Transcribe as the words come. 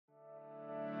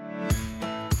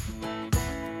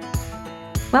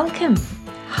Welcome.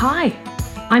 Hi,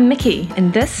 I'm Mickey,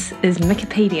 and this is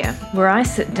Mickipedia, where I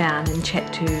sit down and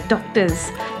chat to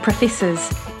doctors, professors,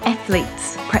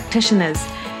 athletes, practitioners,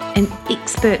 and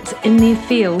experts in their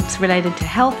fields related to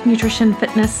health, nutrition,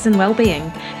 fitness, and well-being.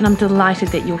 And I'm delighted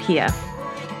that you're here.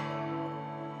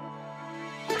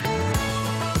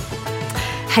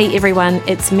 Hey everyone,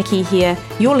 it's Mickey here.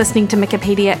 You're listening to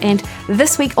Mickipedia, and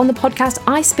this week on the podcast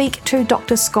I speak to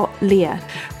Dr. Scott Lear,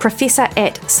 Professor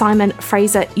at Simon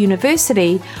Fraser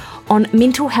University, on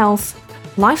mental health,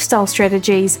 lifestyle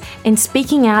strategies, and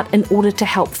speaking out in order to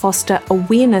help foster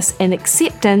awareness and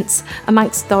acceptance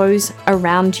amongst those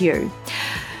around you.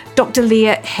 Dr.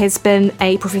 Lear has been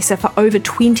a professor for over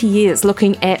 20 years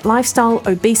looking at lifestyle,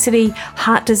 obesity,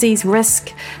 heart disease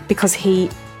risk, because he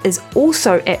is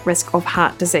also at risk of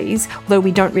heart disease, although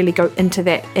we don't really go into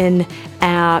that in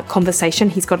our conversation.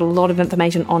 He's got a lot of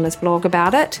information on his blog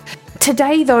about it.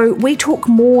 Today, though, we talk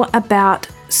more about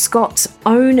Scott's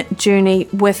own journey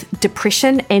with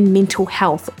depression and mental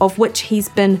health, of which he's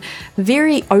been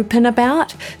very open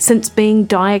about since being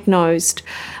diagnosed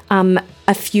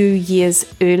a few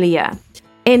years earlier.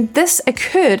 And this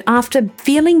occurred after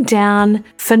feeling down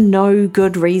for no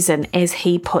good reason, as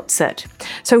he puts it.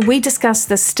 So we discuss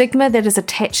the stigma that is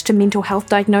attached to mental health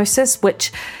diagnosis,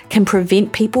 which can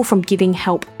prevent people from getting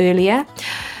help earlier.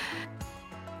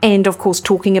 And of course,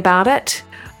 talking about it.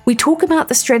 We talk about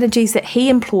the strategies that he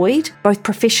employed, both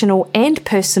professional and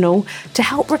personal, to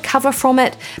help recover from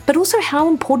it, but also how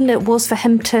important it was for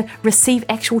him to receive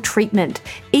actual treatment,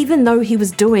 even though he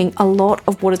was doing a lot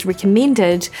of what is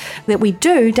recommended that we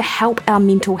do to help our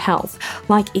mental health,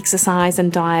 like exercise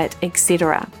and diet,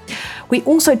 etc. We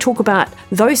also talk about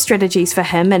those strategies for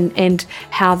him and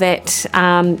how that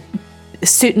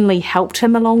certainly helped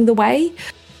him along the way.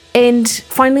 And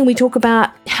finally, we talk about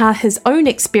how his own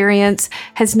experience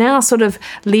has now sort of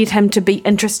led him to be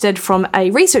interested from a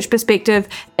research perspective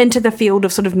into the field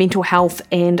of sort of mental health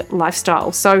and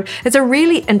lifestyle. So it's a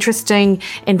really interesting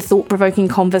and thought-provoking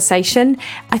conversation,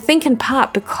 I think in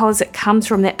part because it comes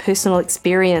from that personal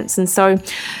experience. And so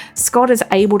Scott is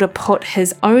able to put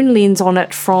his own lens on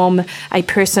it from a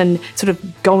person sort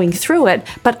of going through it,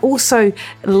 but also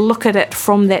look at it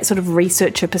from that sort of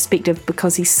researcher perspective,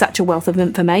 because he's such a wealth of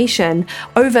information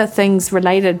over things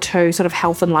related to sort of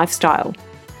health and lifestyle.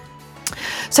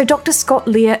 So Dr. Scott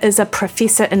Lear is a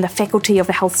professor in the Faculty of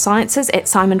the Health Sciences at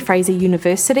Simon Fraser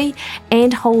University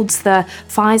and holds the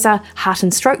Pfizer Heart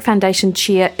and Stroke Foundation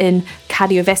Chair in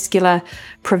Cardiovascular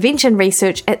Prevention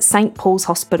Research at St. Paul's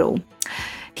Hospital.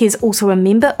 He is also a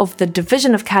member of the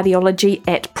Division of Cardiology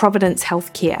at Providence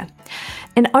Healthcare.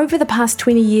 And over the past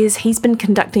 20 years, he's been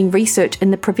conducting research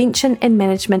in the prevention and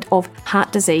management of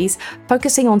heart disease,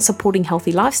 focusing on supporting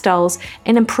healthy lifestyles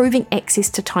and improving access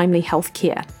to timely health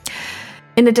care.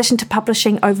 In addition to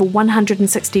publishing over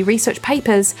 160 research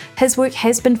papers, his work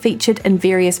has been featured in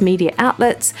various media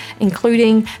outlets,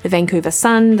 including the Vancouver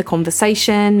Sun, The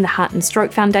Conversation, the Heart and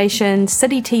Stroke Foundation,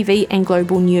 City TV, and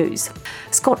Global News.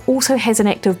 Scott also has an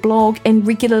active blog and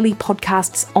regularly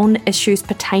podcasts on issues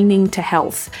pertaining to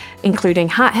health, including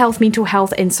heart health, mental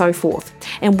health, and so forth.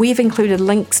 And we've included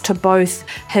links to both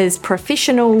his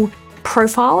professional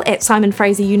profile at Simon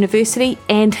Fraser University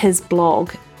and his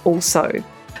blog also.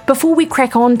 Before we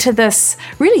crack on to this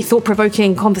really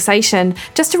thought-provoking conversation,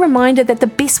 just a reminder that the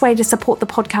best way to support the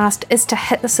podcast is to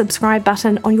hit the subscribe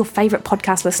button on your favourite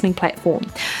podcast listening platform.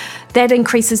 That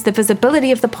increases the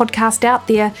visibility of the podcast out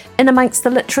there and amongst the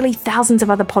literally thousands of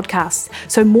other podcasts,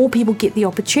 so more people get the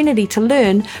opportunity to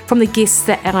learn from the guests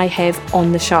that I have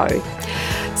on the show.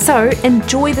 So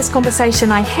enjoy this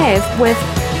conversation I have with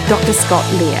Dr. Scott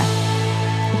Lear.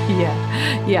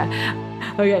 Yeah.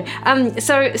 Okay.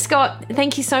 So Scott,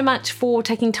 thank you so much for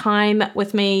taking time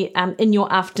with me in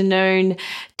your afternoon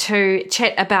to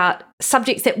chat about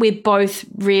subjects that we're both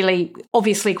really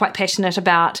obviously quite passionate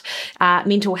about: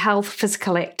 mental health,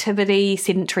 physical activity,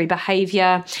 sedentary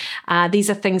behaviour. These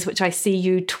are things which I see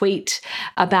you tweet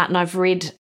about, and I've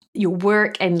read your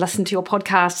work and listened to your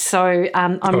podcast. So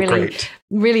I'm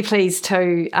really pleased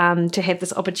to have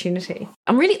this opportunity.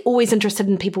 I'm really always interested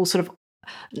in people's sort of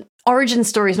origin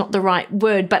story is not the right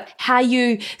word, but how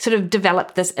you sort of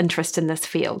developed this interest in this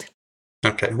field.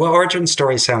 Okay. Well, origin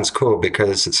story sounds cool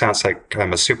because it sounds like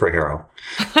I'm a superhero.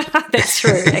 That's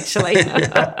true, actually.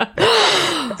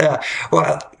 Yeah.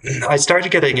 Well, I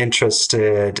started getting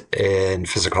interested in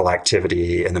physical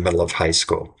activity in the middle of high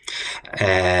school.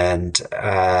 And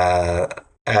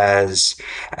as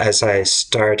I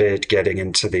started getting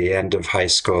into the end of high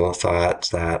school, thought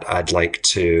that I'd like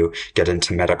to get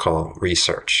into medical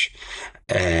research.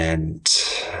 And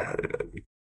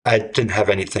I didn't have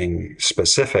anything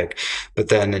specific, but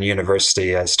then in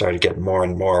university, I started getting more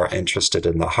and more interested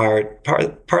in the heart,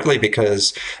 partly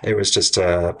because it was just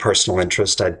a personal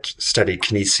interest. I'd studied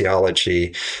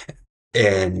kinesiology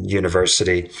in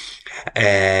university,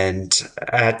 and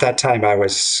at that time, I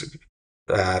was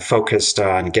focused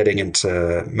on getting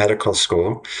into medical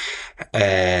school,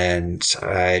 and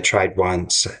I tried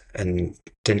once and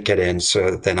didn't get in.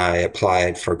 So then I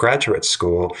applied for graduate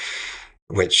school,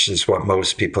 which is what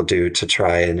most people do to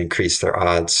try and increase their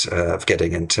odds of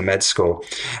getting into med school.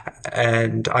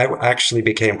 And I actually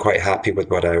became quite happy with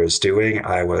what I was doing.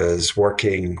 I was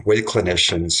working with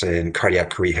clinicians in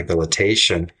cardiac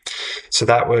rehabilitation. So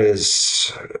that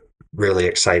was really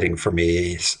exciting for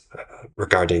me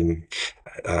regarding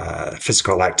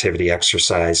physical activity,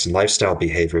 exercise, and lifestyle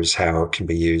behaviors, how it can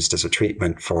be used as a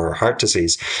treatment for heart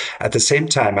disease. At the same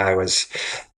time, I was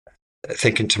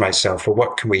thinking to myself, well,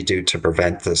 what can we do to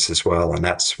prevent this as well? And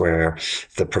that's where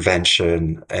the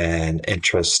prevention and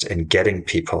interest in getting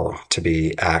people to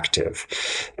be active.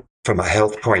 From a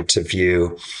health point of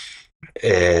view,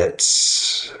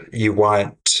 it's you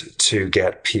want to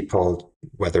get people,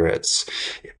 whether it's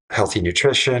healthy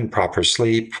nutrition, proper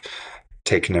sleep,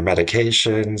 taking their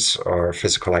medications, or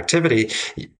physical activity,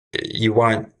 you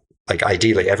want, like,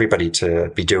 ideally everybody to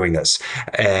be doing this.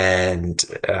 And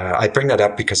I bring that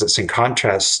up because it's in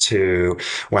contrast to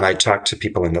when I talk to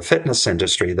people in the fitness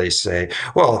industry. They say,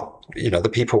 well, the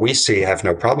people we see have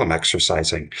no problem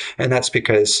exercising. And that's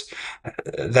because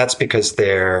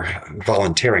they're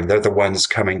volunteering. They're the ones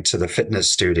coming to the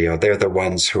fitness studio. They're the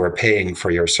ones who are paying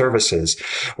for your services.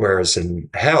 Whereas in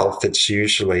health, it's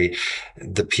usually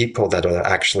the people that are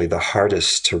actually the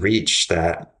hardest to reach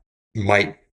that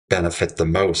might benefit the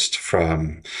most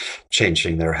from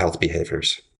changing their health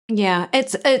behaviors. Yeah,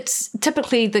 it's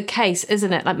typically the case,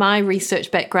 isn't it? Like, my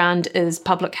research background is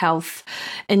public health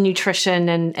and nutrition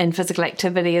and physical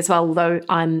activity as well, although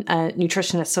I'm a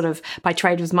nutritionist sort of by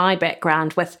trade was my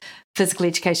background with physical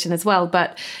education as well.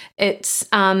 But it's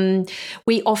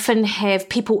we often have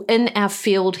people in our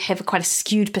field have quite a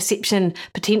skewed perception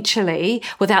potentially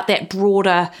without that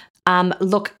broader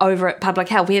look over at public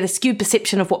health. We have a skewed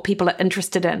perception of what people are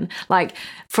interested in. Like,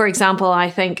 for example, I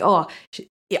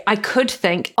could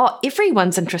think,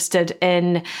 everyone's interested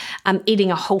in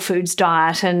eating a whole foods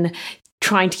diet and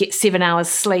trying to get 7 hours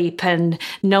sleep and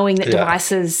knowing that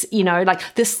devices, like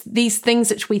these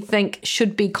things which we think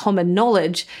should be common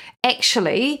knowledge,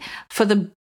 actually, for the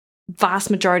vast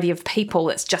majority of people,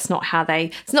 it's just not how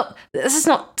this is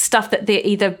not stuff that they're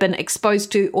either been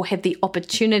exposed to or have the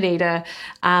opportunity to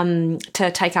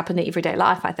take up in their everyday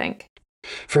life, I think.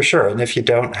 For sure. And if you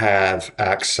don't have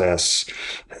access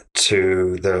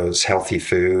to those healthy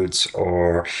foods,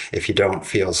 or if you don't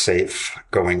feel safe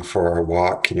going for a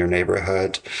walk in your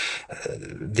neighborhood,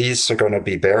 these are going to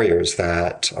be barriers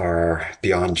that are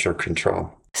beyond your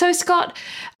control. So, Scott,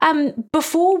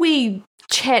 before we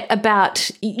chat about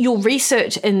your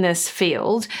research in this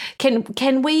field,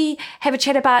 can we have a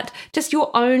chat about just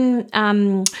your own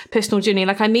personal journey?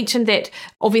 Like, I mentioned that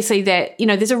obviously that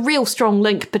there's a real strong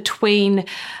link between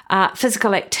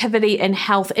physical activity and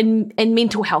health and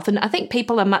mental health, and I think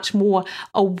people are much more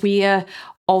aware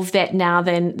of that now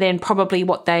than probably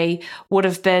what they would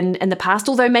have been in the past,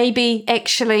 although maybe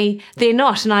actually they're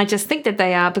not, and I just think that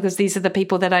they are because these are the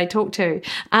people that I talk to.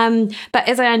 But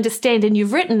as I understand, and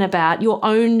you've written about your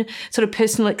own sort of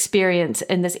personal experience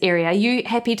in this area, are you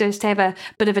happy to just have a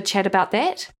bit of a chat about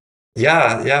that?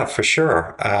 Yeah, for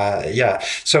sure.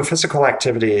 So physical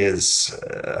activity is,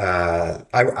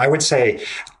 I would say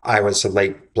I was a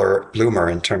late bloomer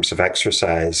in terms of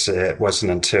exercise. It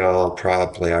wasn't until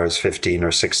probably I was 15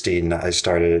 or 16 I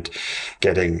started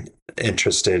getting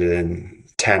interested in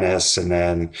tennis, and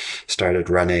then started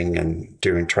running and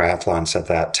doing triathlons at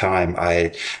that time.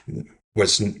 I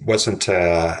wasn't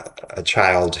a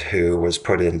child who was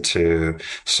put into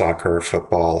soccer,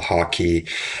 football, hockey,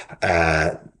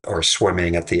 or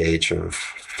swimming at the age of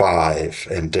 5,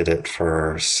 and did it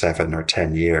for 7 or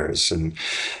 10 years. And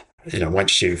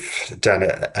once you've done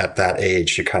it at that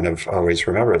age, you kind of always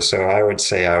remember it. So I would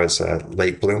say I was a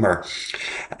late bloomer,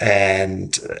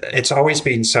 and it's always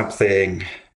been something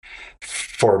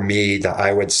for me that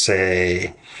I would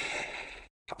say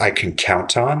I can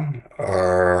count on,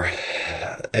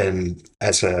 and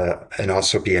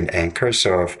also be an anchor.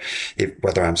 So if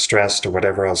whether I'm stressed or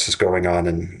whatever else is going on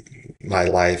in my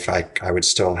life, I would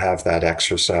still have that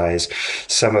exercise.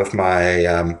 Some of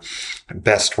my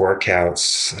best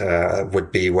workouts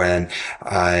would be when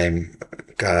I'm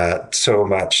got so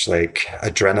much like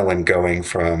adrenaline going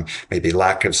from maybe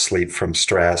lack of sleep from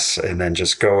stress, and then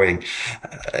just going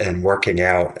and working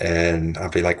out, and I'll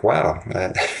be like, wow,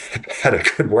 I had a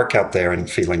good workout there and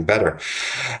feeling better.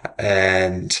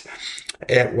 And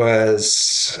it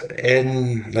was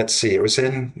it was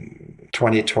in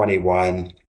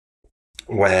 2021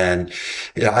 when,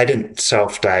 I didn't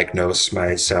self-diagnose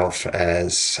myself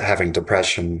as having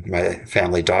depression. My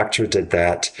family doctor did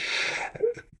that.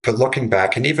 But looking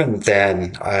back, and even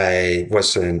then, I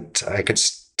could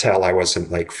tell I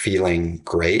wasn't like feeling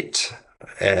great.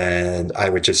 And I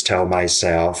would just tell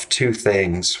myself two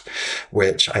things,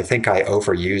 which I think I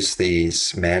overuse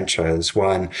these mantras.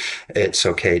 One, it's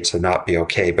okay to not be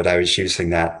okay, but I was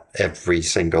using that every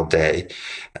single day.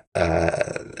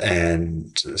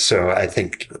 And so I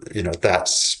think,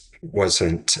 that's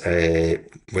wasn't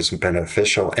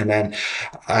beneficial. And then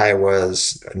I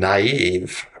was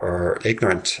naive or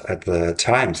ignorant at the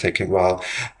time, thinking, well,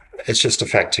 it's just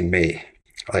affecting me.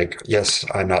 Like, yes,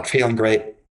 I'm not feeling great,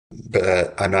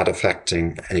 but I'm not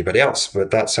affecting anybody else.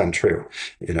 But that's untrue.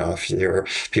 If your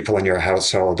people in your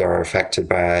household are affected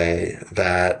by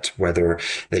that, whether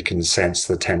they can sense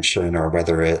the tension or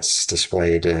whether it's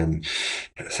displayed in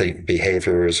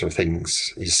behaviors or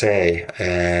things you say.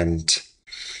 And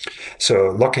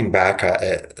so looking back at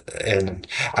it, and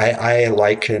I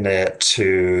liken it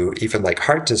to even like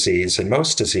heart disease and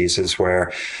most diseases,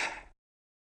 where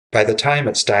by the time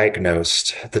it's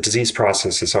diagnosed, the disease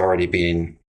process has already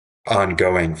been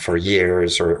ongoing for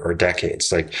years or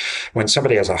decades. Like when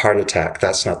somebody has a heart attack,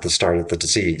 that's not the start of the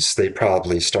disease. They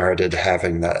probably started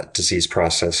having that disease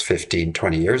process 15,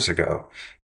 20 years ago,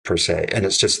 per se. And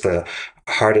it's just the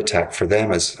heart attack for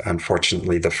them is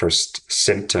unfortunately the first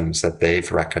symptoms that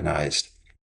they've recognized.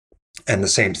 And the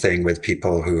same thing with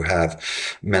people who have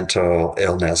mental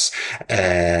illness,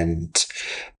 and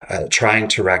trying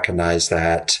to recognize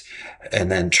that,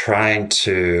 and then trying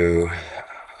to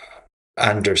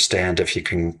understand if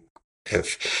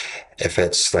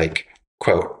it's like,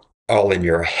 quote, all in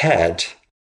your head.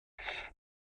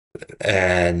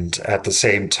 And at the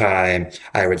same time,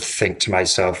 I would think to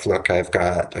myself, look, I've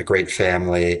got a great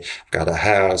family, I've got a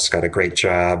house, got a great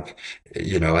job.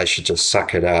 I should just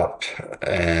suck it up.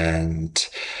 And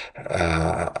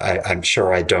I'm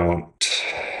sure I don't,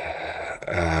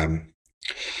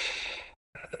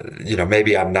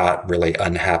 maybe I'm not really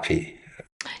unhappy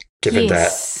given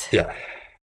Yes. that. Yeah.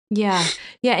 Yeah.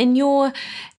 Yeah. And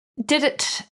did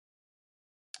it,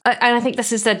 and I think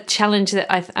this is a challenge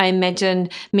that I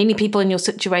imagine many people in your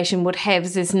situation would have,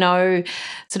 is there's no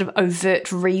sort of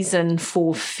overt reason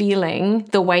for feeling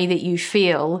the way that you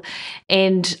feel.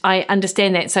 And I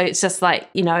understand that. So it's just like,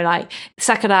 like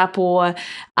suck it up, or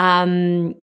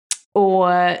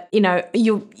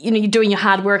you're doing your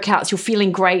hard workouts, you're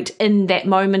feeling great in that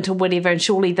moment or whatever, and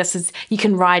surely you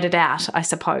can ride it out, I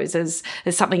suppose, is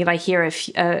something that I hear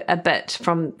a bit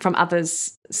from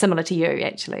others similar to you,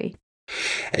 actually.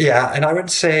 Yeah, and I would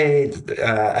say,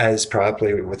 as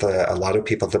probably with a lot of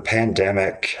people, the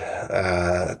pandemic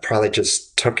probably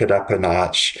just took it up a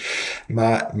notch.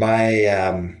 My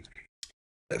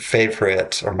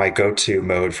favorite, or my go-to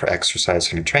mode for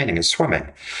exercising and training is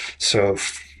swimming. So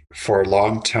for a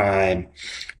long time,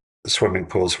 swimming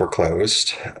pools were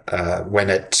closed. When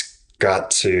it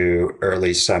got to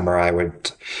early summer, I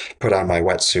would put on my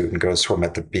wetsuit and go swim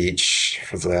at the beach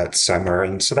for that summer,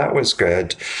 and so that was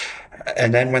good.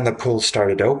 And then when the pools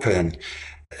started open,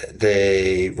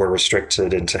 they were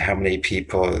restricted into how many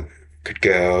people could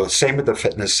go. Same with the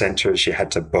fitness centers, you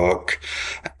had to book.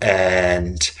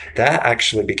 And that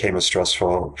actually became a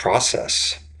stressful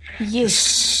process. Yes.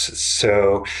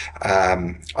 So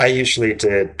I usually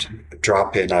did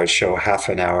drop in. I would show half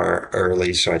an hour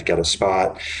early so I'd get a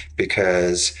spot,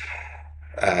 because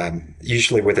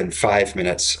usually within 5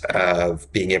 minutes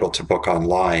of being able to book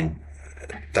online,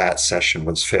 that session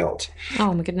was filled.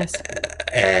 Oh my goodness.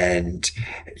 And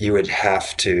you would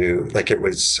have to, like, it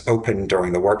was open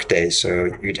during the workday, so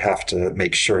you'd have to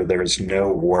make sure there is no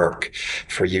work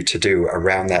for you to do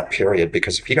around that period,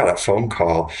 because if you got a phone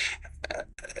call,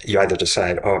 you either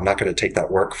decide, oh, I'm not going to take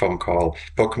that work phone call,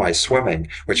 book my swimming,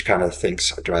 which kind of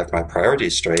thinks, do I have my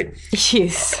priorities straight?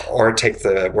 Yes. Or take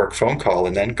the work phone call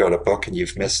and then go to book, and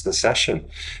you've missed the session.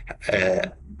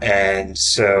 And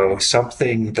so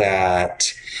something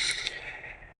that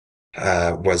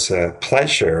was a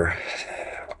pleasure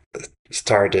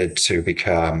started to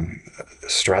become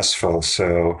stressful.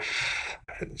 So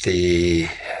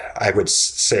I would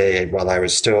say, while I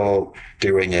was still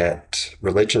doing it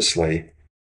religiously,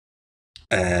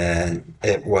 and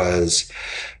it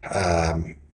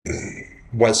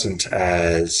wasn't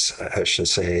as, I should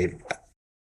say,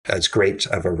 as great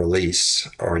of a release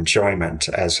or enjoyment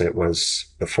as it was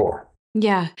before.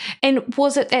 Yeah. And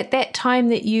was it at that time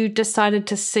that you decided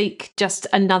to seek just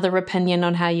another opinion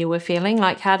on how you were feeling?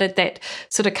 Like, how did that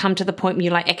sort of come to the point where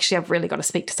you're like, actually, I've really got to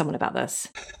speak to someone about this?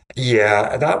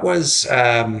 Yeah, that was,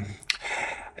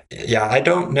 yeah, I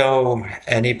don't know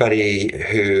anybody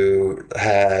who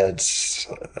had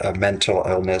a mental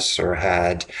illness or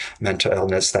had mental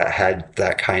illness that had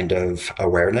that kind of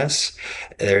awareness.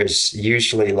 There's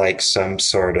usually like some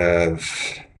sort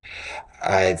of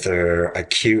either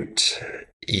acute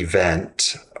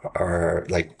event or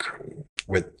like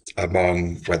with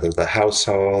among whether the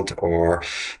household or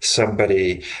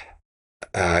somebody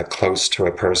close to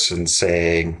a person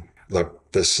saying,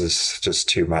 look, this is just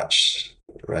too much,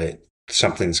 right?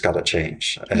 Something's got to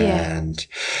change. Yeah.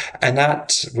 And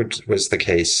that was the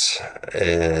case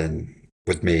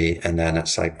with me. And then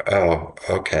it's like, oh,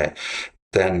 okay.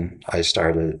 Then I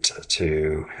started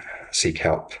to seek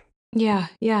help. Yeah.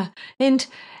 Yeah. And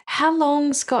how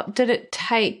long, Scott, did it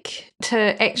take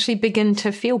to actually begin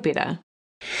to feel better?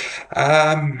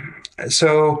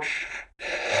 So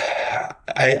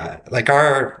I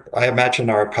imagine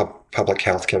our public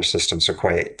healthcare systems are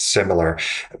quite similar,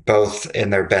 both in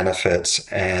their benefits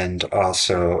and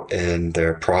also in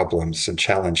their problems and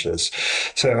challenges.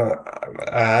 So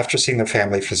after seeing the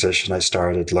family physician, I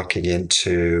started looking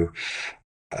into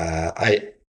I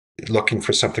looking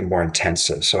for something more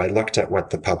intensive. So I looked at what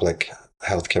the public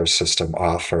healthcare system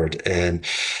offered in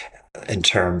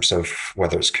terms of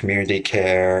whether it's community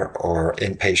care or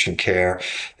inpatient care.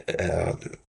 Uh,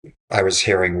 I was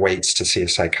hearing waits to see a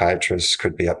psychiatrist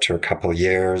could be up to a couple of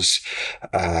years.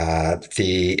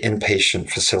 The inpatient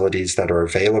facilities that are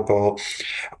available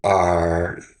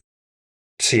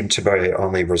seem to be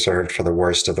only reserved for the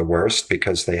worst of the worst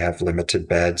because they have limited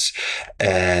beds.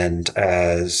 And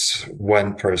as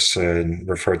one person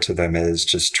referred to them as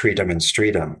just treat them and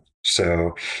street them.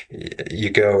 So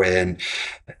you go in,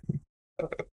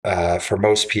 for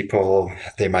most people,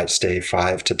 they might stay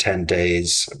 5 to 10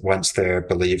 days. Once they're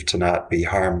believed to not be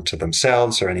harm to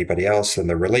themselves or anybody else, then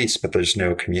they're released, but there's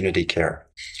no community care.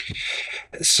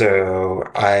 So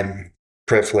I'm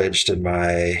privileged in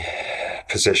my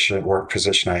work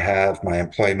position I have, my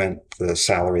employment, the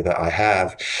salary that I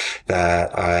have,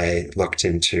 that I looked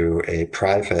into a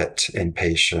private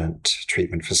inpatient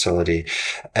treatment facility.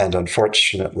 And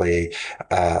unfortunately,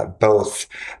 both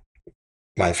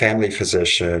my family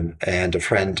physician and a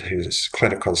friend who's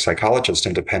clinical psychologist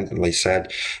independently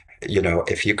said,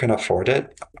 if you can afford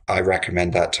it, I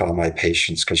recommend that to all my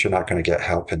patients because you're not going to get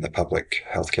help in the public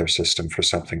healthcare system for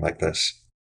something like this.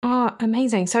 Oh,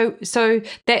 amazing. So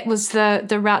that was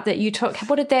the route that you took.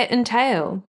 What did that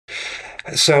entail?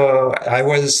 So I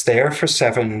was there for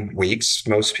 7 weeks.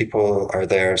 Most people are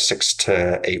there 6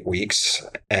 to 8 weeks,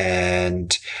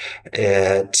 and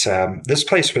this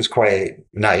place was quite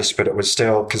nice, but it was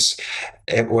still because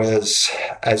it was,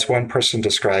 as one person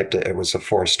described it, it was a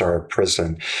 4-star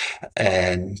prison,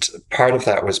 and part of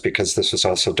that was because this was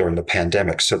also during the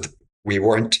pandemic, so we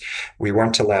weren't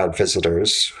allowed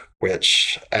visitors,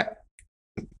 which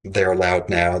they're allowed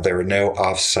now. There were no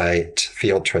off-site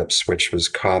field trips, which was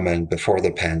common before the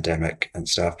pandemic and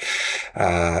stuff.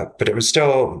 But it was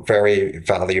still very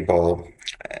valuable.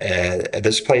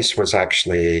 This place was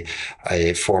actually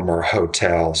a former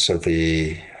hotel, so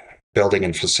the building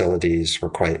and facilities were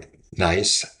quite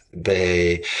nice.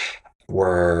 They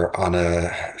were on a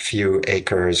few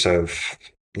acres of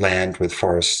land with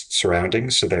forest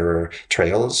surroundings, so there were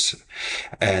trails,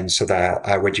 and so that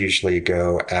I would usually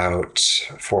go out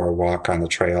for a walk on the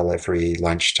trail every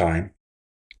lunchtime.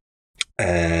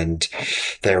 And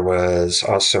there was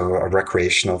also a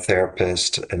recreational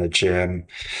therapist and a gym,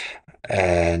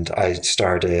 and I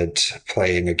started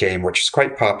playing a game which is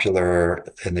quite popular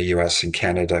in the US and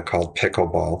Canada called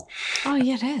pickleball. Oh,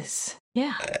 yeah, it is.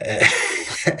 Yeah.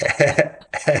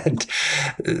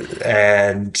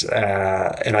 and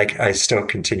I still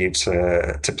continue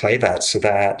to play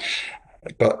that.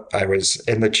 But I was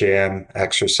in the gym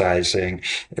exercising.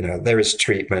 There was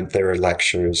treatment, there were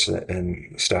lectures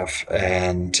and stuff,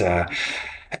 and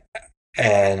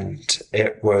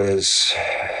it was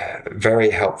very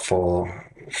helpful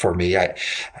for me.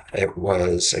 It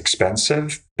was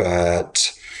expensive,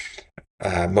 but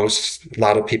a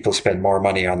lot of people spend more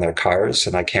money on their cars,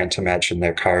 and I can't imagine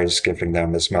their cars giving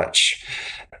them as much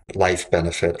life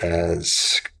benefit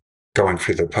as going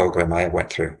through the program I went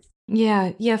through.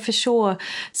 Yeah, for sure.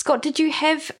 Scott, did you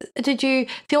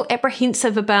feel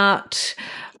apprehensive about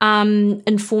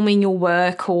informing your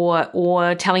work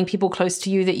or telling people close to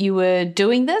you that you were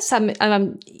doing this? I'm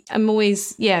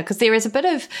always, because there is a bit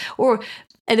of, or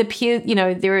it appears,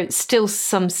 there is still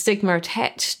some stigma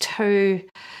attached to,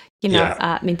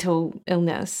 mental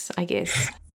illness, I guess.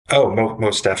 Oh,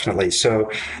 most definitely.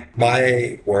 So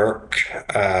my work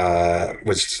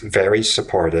was very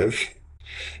supportive.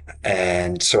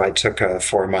 And so I took a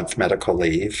 4-month medical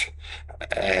leave,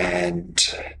 and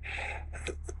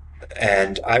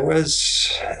I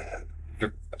was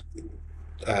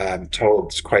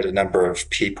told quite a number of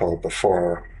people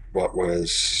before what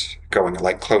was going,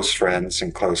 like close friends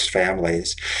and close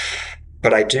families.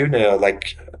 But I do know,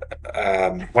 like,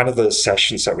 one of the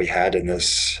sessions that we had in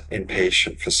this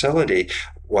inpatient facility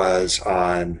was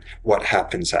on what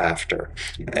happens after.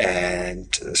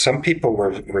 And some people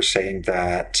were saying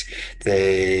that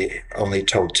they only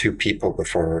told 2 people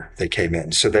before they came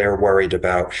in. So they were worried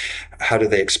about how do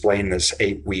they explain this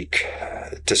 8-week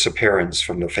disappearance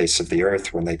from the face of the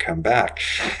earth when they come back.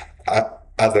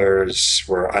 Others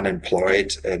were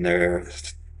unemployed, and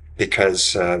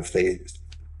because of they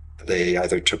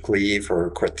either took leave or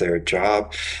quit their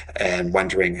job, and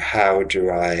wondering, how do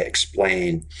I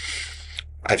explain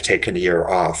I've taken a year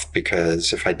off?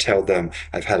 Because if I tell them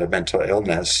I've had a mental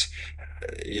illness,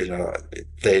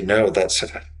 they know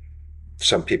that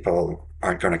some people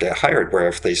aren't going to get hired. Where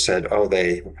if they said, oh,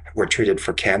 they were treated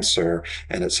for cancer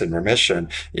and it's in remission,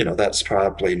 that's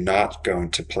probably not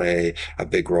going to play a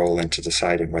big role into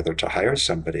deciding whether to hire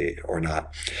somebody or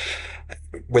not.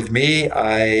 With me,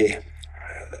 I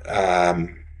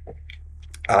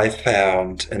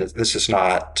found, and this is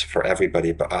not for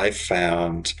everybody, but I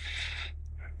found,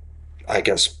 I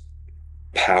guess,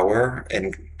 power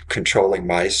in controlling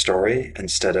my story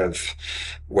instead of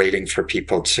waiting for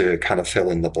people to kind of fill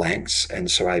in the blanks.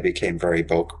 And so I became very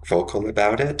vocal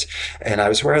about it. And I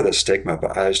was aware of the stigma,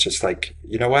 but I was just like,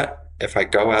 you know what? If I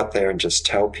go out there and just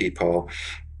tell people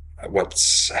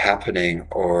what's happening,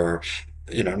 or,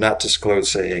 not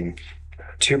disclosing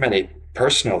too many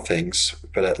personal things,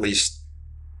 but at least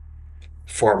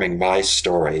forming my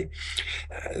story,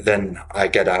 then I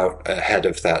get out ahead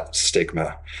of that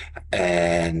stigma.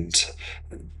 And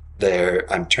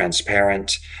I'm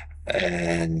transparent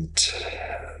and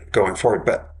going forward.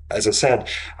 But as I said,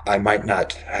 I might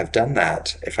not have done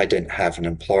that if I didn't have an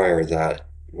employer that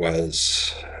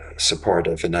was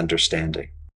supportive and understanding.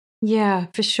 Yeah,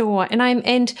 for sure.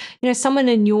 And someone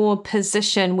in your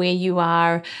position where you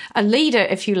are a leader,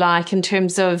 if you like, in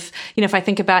terms of, if I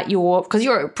think about because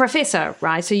you're a professor,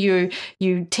 right? So you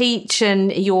teach,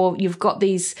 and you've got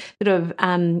these sort of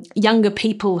younger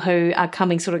people who are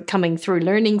coming through,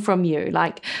 learning from you.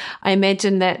 Like, I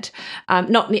imagine that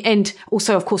and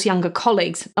also, of course, younger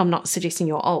colleagues. I'm not suggesting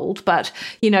you're old, but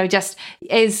just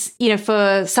as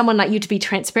for someone like you to be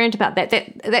transparent about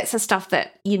that's the stuff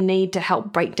that you need to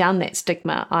help break down that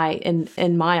stigma,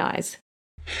 in my eyes.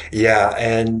 Yeah,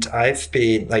 and I've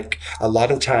been, like, a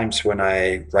lot of times when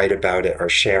I write about it or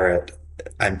share it,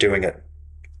 I'm doing it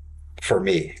for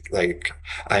me. Like,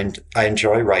 I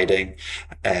enjoy writing,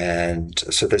 and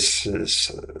so this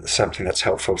is something that's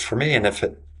helpful for me, and if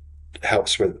it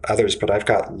helps with others. But I've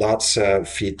got lots of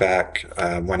feedback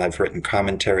when I've written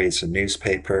commentaries in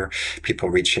newspaper, people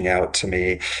reaching out to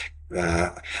me.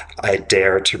 I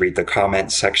dare to read the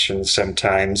comment section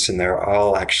sometimes, and they're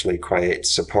all actually quite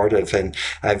supportive. And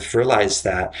I've realized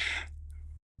that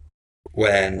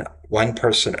when one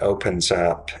person opens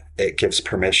up, it gives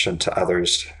permission to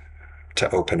others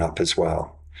to open up as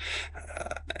well.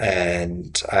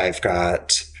 And I've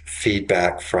got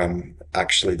feedback from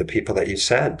actually the people that you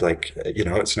said, like,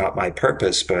 it's not my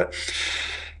purpose, but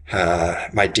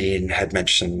my dean had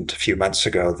mentioned a few months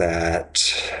ago that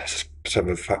some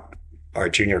of our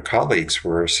junior colleagues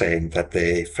were saying that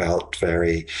they felt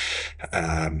very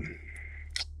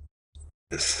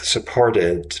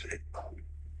supported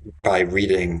by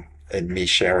reading and me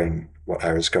sharing what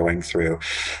I was going through.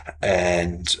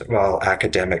 And while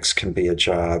academics can be a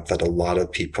job that a lot of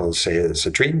people say is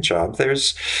a dream job,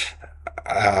 there's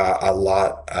a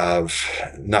lot of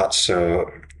not so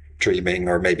dreaming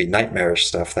or maybe nightmarish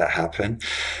stuff that happen.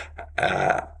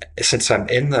 Since I'm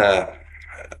in the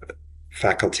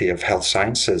Faculty of Health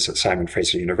Sciences at Simon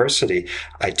Fraser University,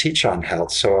 I teach on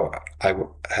health. So I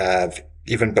have,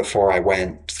 even before I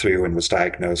went through and was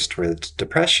diagnosed with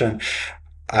depression,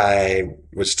 I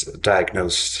was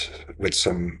diagnosed with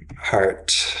some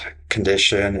heart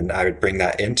condition, and I would bring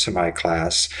that into my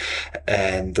class.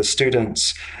 And the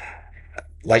students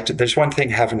liked it. There's one thing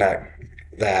having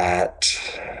that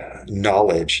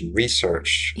knowledge and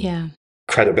research,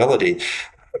 credibility,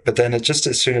 but then it just,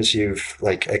 as soon as you've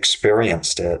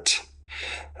experienced it,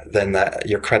 then that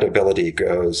your credibility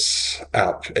goes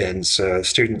up. And so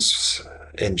students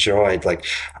enjoyed,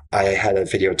 I had a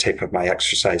videotape of my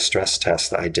exercise stress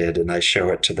test that I did, and I show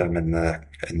it to them in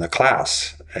the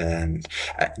class. And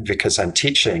because I'm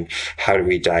teaching how do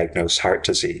we diagnose heart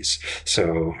disease,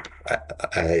 so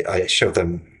I show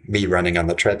them me running on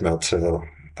the treadmill till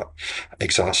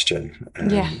exhaustion.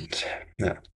 And,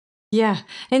 yeah. Yeah.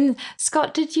 And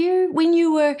Scott, did you, when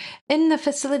you were in the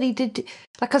facility,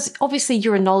 because obviously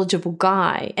you're a knowledgeable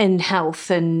guy in health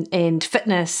and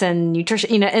fitness and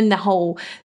nutrition, in the whole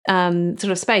sort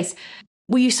of space.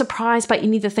 Were you surprised by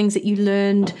any of the things that you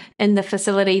learned in the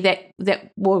facility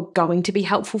that were going to be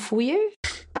helpful for you?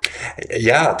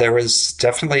 Yeah, there was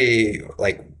definitely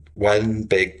like one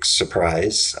big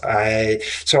surprise. I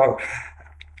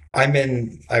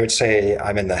would say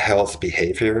I'm in the health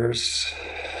behaviors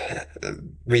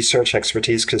research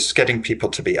expertise, because getting people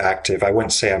to be active, I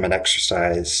wouldn't say I'm an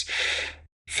exercise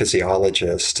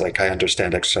physiologist. Like, I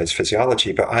understand exercise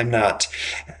physiology, but I'm not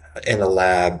in a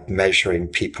lab measuring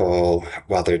people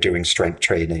while they're doing strength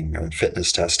training or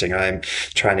fitness testing. I'm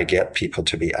trying to get people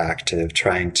to be active,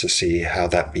 trying to see how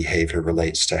that behavior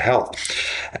relates to health.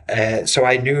 So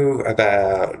I knew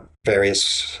about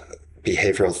various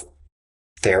behavioral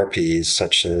therapies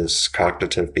such as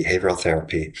cognitive behavioral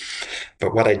therapy.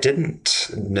 But what I didn't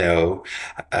know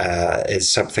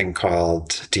is something called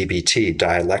DBT,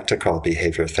 dialectical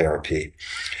behavior therapy.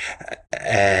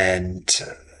 And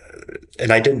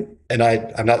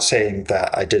I'm not saying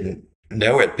that I didn't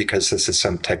know it because this is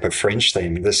some type of fringe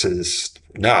thing. This is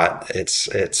not.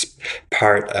 It's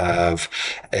part of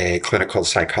a clinical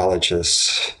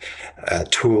psychologist's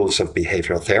tools of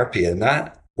behavioral therapy, and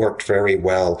that worked very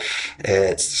well.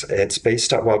 It's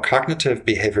based on, well, cognitive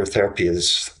behavior therapy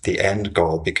is the end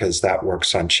goal because that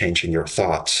works on changing your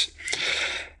thoughts.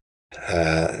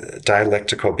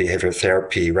 Dialectical behavior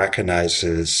therapy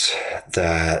recognizes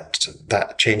that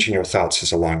changing your thoughts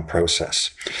is a long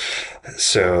process.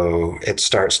 So it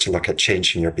starts to look at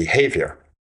changing your behavior,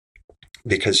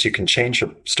 because you can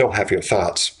still have your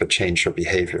thoughts, but change your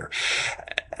behavior.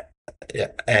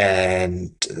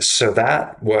 And so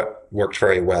that worked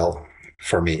very well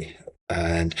for me.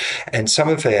 And some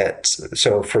of it,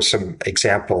 so for some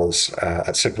examples,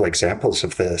 simple examples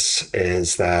of this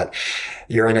is that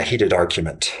you're in a heated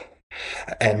argument.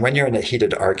 And when you're in a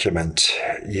heated argument,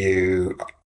 you're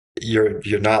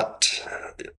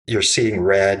seeing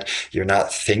red. You're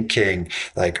not thinking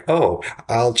like, oh,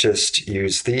 I'll just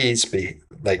use these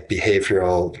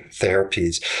behavioral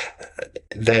therapies.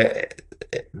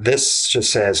 This just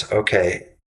says, okay,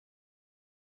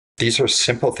 these are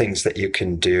simple things that you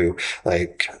can do.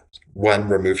 Like, one,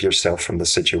 remove yourself from the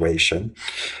situation.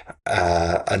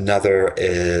 Another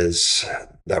is,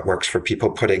 that works for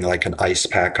people, putting like an ice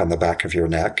pack on the back of your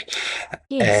neck.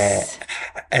 Yes.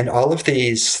 And all of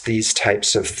these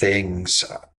types of things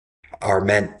are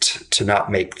meant to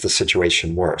not make the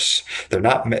situation worse. They're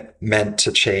not meant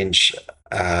to change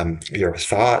your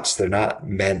thoughts. They're not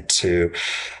meant to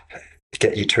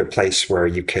get you to a place where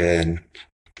you can,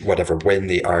 win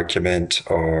the argument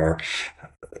or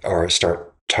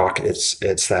start talking.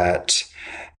 It's that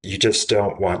you just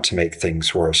don't want to make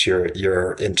things worse.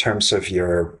 You're in terms of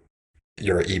your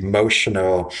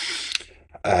emotional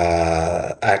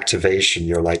activation,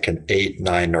 you're like an 8,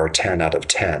 9, or 10 out of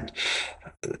 10.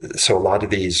 So a lot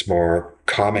of these more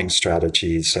calming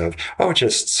strategies of,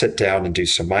 just sit down and do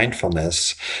some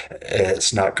mindfulness,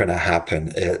 it's not going to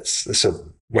happen.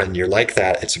 So when you're like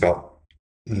that, it's about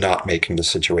not making the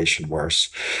situation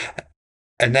worse.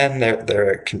 And then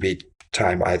there can be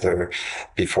time either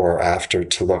before or after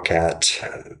to look at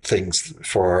things.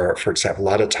 For example, a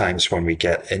lot of times when we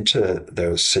get into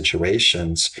those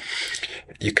situations,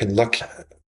 you can look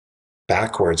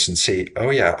backwards and see, oh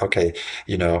yeah, okay,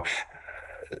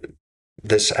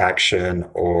 this action,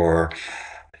 or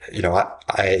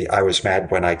I was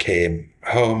mad when I came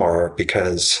home, or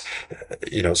because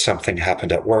something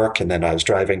happened at work, and then I was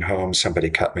driving home, somebody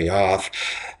cut me off.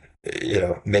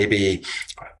 Maybe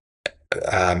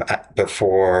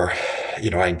before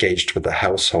I engaged with the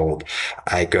household,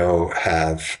 I go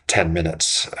have 10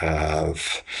 minutes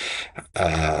of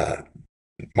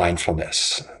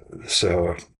mindfulness.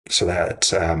 So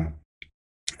that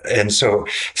and so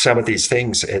some of these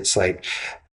things, it's like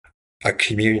a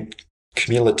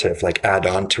cumulative, like add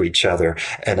on to each other.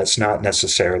 And it's not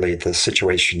necessarily the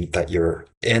situation that you're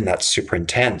in that's super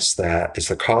intense that is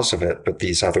the cause of it, but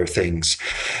these other things.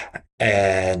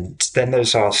 And then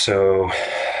there's also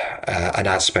an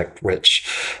aspect which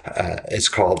is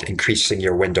called increasing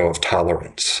your window of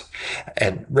tolerance,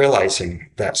 and realizing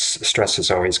that stress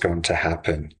is always going to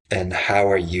happen, and how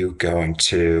are you going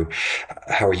to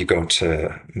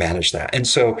manage that? And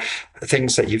so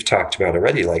things that you've talked about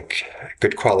already, like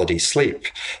good quality sleep,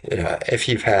 if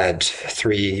you've had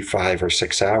 3, 5, or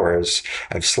 6 hours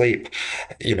of sleep,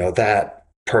 that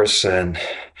person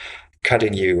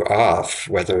cutting you off,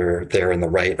 whether they're in the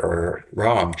right or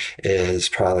wrong, is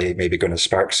probably maybe going to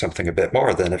spark something a bit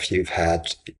more than if you've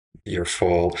had you're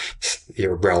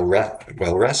well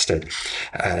rested,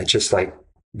 just like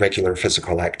regular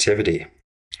physical activity.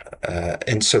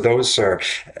 And so those are,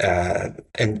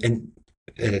 and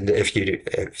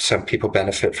if some people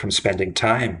benefit from spending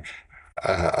time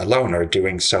alone, or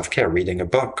doing self-care, reading a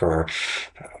book,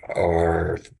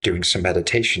 or doing some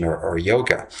meditation or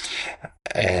yoga.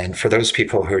 And for those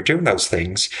people who are doing those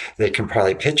things, they can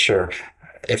probably picture,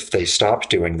 if they stop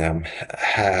doing them,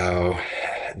 how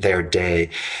their day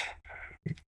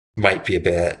might be a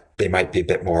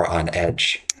bit more on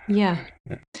edge. Yeah.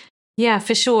 Yeah,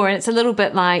 for sure. And it's a little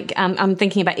bit like I'm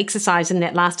thinking about exercise in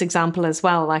that last example as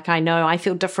well. Like, I know I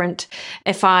feel different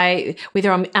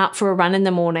whether I'm out for a run in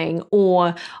the morning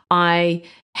or I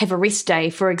have a rest day,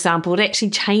 for example. It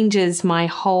actually changes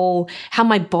how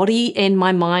my body and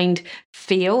my mind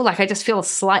feel. Like, I just feel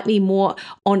slightly more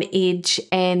on edge,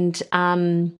 and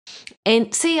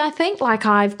see, I think like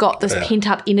I've got this pent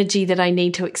up energy that I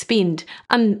need to expend.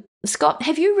 Scott,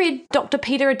 have you read Dr.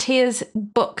 Peter Attia's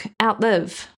book,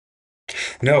 Outlive?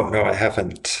 No, I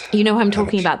haven't. You know who I'm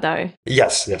talking about, though?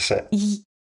 Yes.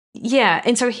 Yeah,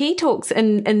 and so he talks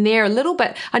in there a little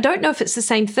bit. I don't know if it's the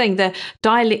same thing, the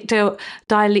dialectical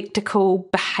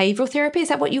behavioral therapy. Is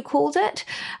that what you called it?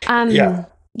 Yeah.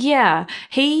 Yeah,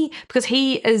 because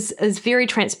he is very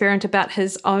transparent about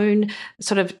his own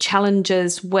sort of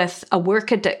challenges with a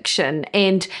work addiction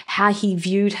and how he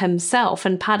viewed himself.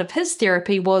 And part of his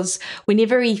therapy was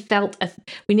whenever he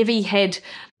had,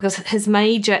 because his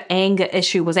major anger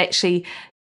issue was actually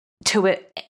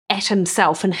at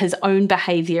himself and his own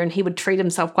behavior, and he would treat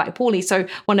himself quite poorly. So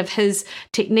one of his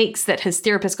techniques that his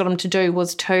therapist got him to do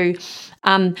was to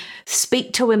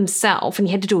speak to himself, and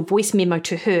he had to do a voice memo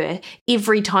to her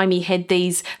every time he had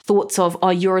these thoughts of, oh,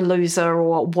 you're a loser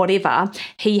or whatever.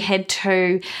 He had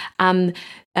to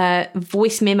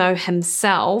voice memo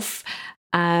himself,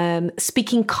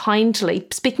 speaking kindly,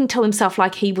 speaking to himself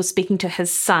like he was speaking to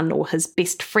his son or his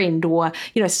best friend, or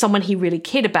someone he really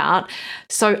cared about.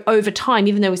 So over time,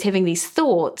 even though he was having these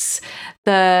thoughts,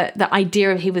 the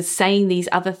idea of he was saying these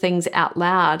other things out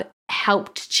loud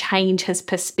helped change his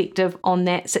perspective on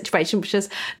that situation, which is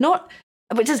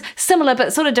similar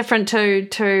but sort of different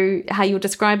to how you're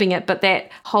describing it, but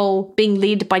that whole being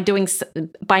led by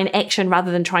an action rather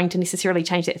than trying to necessarily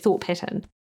change that thought pattern.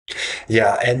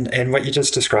 Yeah, and what you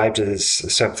just described is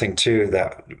something too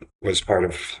that was part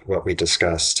of what we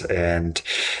discussed, and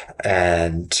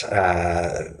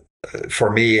for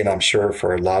me, and I'm sure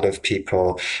for a lot of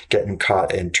people, getting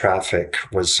caught in traffic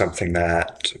was something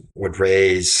that would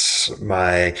raise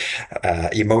my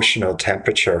emotional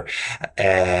temperature,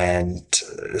 and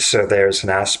so there's an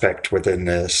aspect within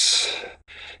this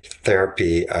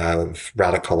therapy of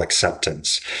radical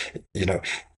acceptance.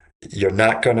 You're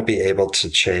not going to be able to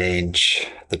change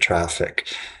the traffic,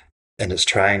 and it's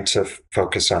trying to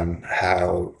focus on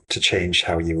how to change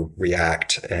how you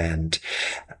react, and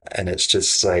it's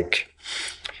just like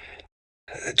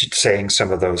saying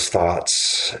some of those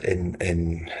thoughts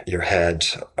in your head,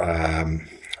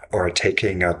 or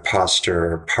taking a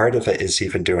posture. Part of it is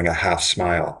even doing a half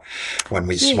smile. When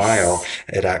we smile,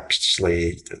 it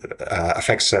actually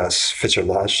affects us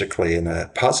physiologically in a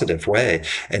positive way.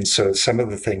 And so some of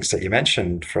the things that you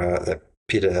mentioned, that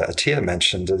Peter Attia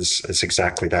mentioned, is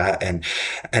exactly that.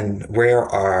 And we're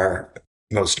our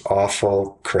most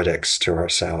awful critics to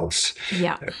ourselves.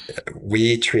 Yeah.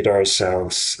 We treat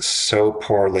ourselves so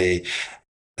poorly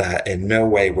that in no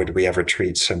way would we ever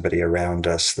treat somebody around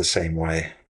us the same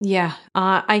way. Yeah,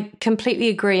 I completely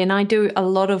agree. And I do a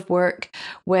lot of work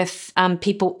with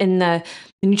people in the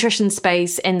nutrition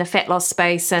space and the fat loss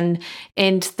space, and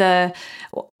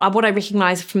what I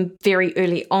recognize from very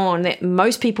early on that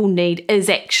most people need is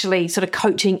actually sort of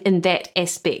coaching in that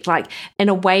aspect, like in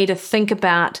a way to think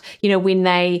about, when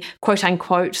they quote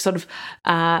unquote sort of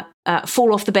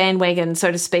fall off the bandwagon,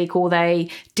 so to speak, or they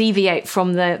deviate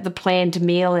from the planned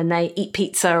meal and they eat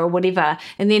pizza or whatever.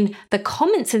 And then the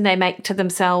comments that they make to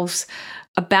themselves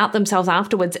about themselves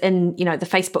afterwards in, the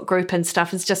Facebook group and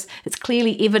stuff, it's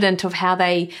clearly evident of how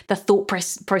the thought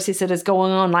process that is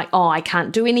going on, like, oh, I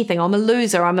can't do anything, I'm a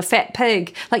loser, I'm a fat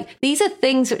pig. Like, these are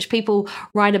things which people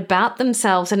write about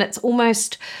themselves, and it's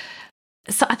almost,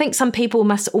 so I think some people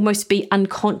must almost be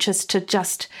unconscious to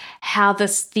just how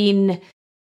this then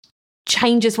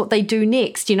changes what they do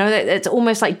next. It's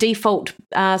almost like default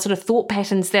sort of thought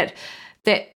patterns that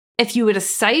if you were to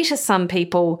say to some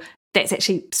people, that's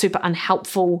actually super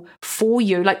unhelpful for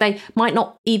you, like they might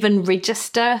not even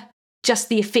register just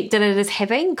the effect that it is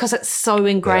having because it's so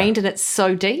ingrained and it's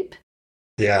so deep.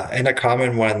 Yeah, and a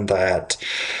common one that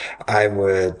I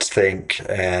would think,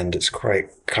 and it's quite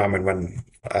common when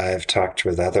I've talked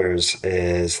with others,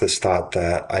 is this thought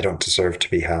that I don't deserve to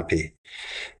be happy.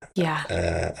 Yeah.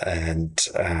 And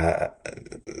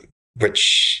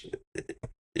which,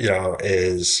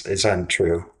 is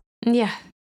untrue. Yeah.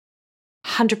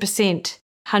 100%.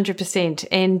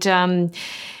 100%.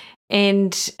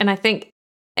 And I think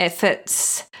if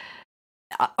it's,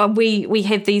 we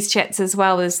have these chats as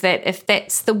well, is that if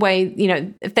that's the way,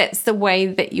 if that's the way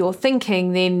that you're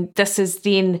thinking, then this is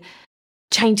then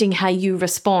changing how you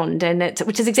respond, and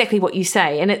which is exactly what you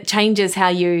say, and it changes how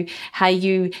you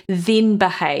then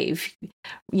behave.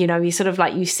 You sort of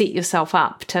like, you set yourself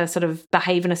up to sort of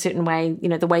behave in a certain way,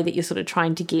 the way that you're sort of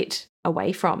trying to get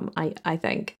away from, I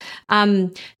think.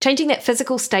 Changing that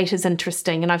physical state is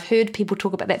interesting, and I've heard people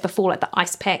talk about that before, like the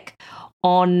ice pack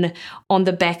on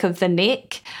the back of the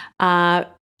neck.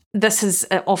 This is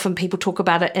often people talk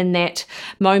about it in that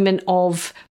moment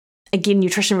of, again,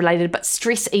 nutrition related, but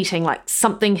stress eating, like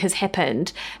something has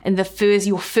happened, and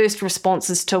your first response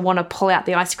is to want to pull out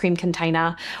the ice cream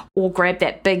container or grab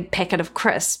that big packet of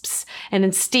crisps, and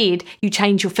instead you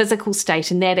change your physical state,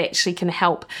 and that actually can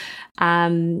help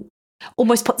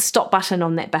almost put the stop button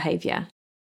on that behavior.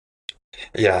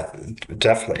 Yeah,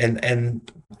 definitely,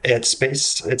 and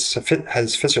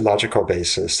has physiological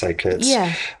basis, like it's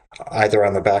either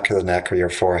on the back of the neck or your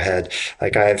forehead.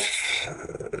 Like, I've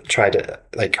tried it,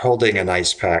 like holding an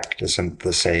ice pack isn't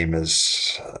the same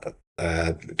as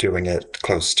doing it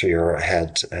close to your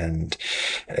head, and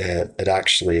it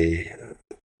actually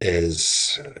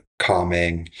is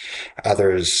calming.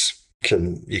 Others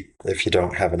can, if you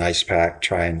don't have an ice pack,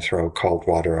 try and throw cold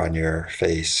water on your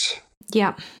face.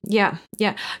 Yeah.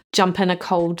 Jump in a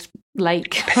cold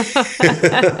lake.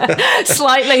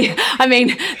 Slightly, I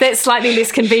mean, that's slightly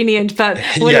less convenient, but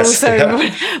would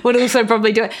also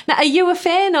probably do it. Now, are you a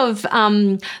fan of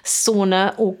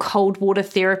sauna or cold water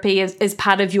therapy as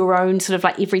part of your own sort of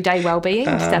like everyday well-being,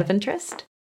 just out of interest?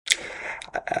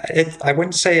 I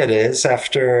wouldn't say it is.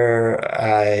 After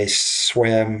I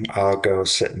swim, I'll go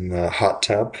sit in the hot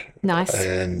tub. Nice.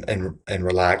 And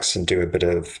relax and do a bit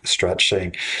of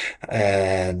stretching.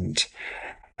 And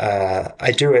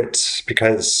I do it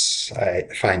because I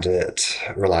find it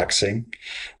relaxing.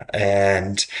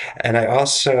 And I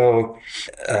also,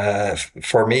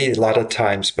 for me, a lot of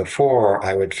times before,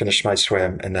 I would finish my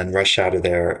swim and then rush out of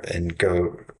there and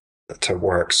go to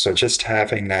work. So just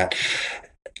having that,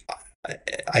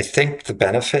 I think the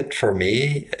benefit for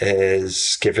me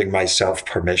is giving myself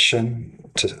permission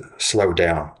to slow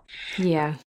down.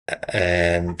 Yeah.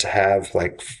 And have,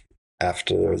 like,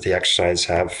 after the exercise,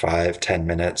 have 5-10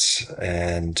 minutes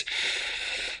and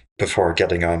before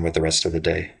getting on with the rest of the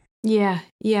day. Yeah.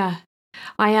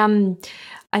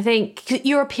 I think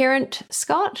you're a parent,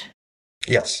 Scott?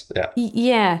 Yes. Yeah.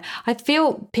 Yeah. I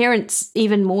feel parents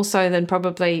even more so than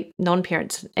probably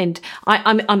non-parents. And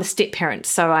I'm a step parent,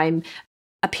 so I'm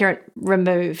a parent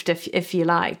removed, if you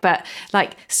like. But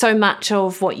like, so much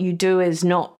of what you do is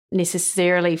not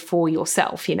necessarily for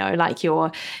yourself, like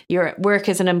you're at work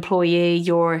as an employee,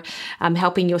 you're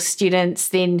helping your students,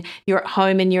 then you're at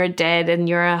home and you're a dad and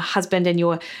you're a husband and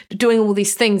you're doing all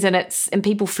these things, and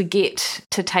people forget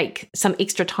to take some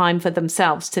extra time for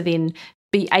themselves to then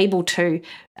be able to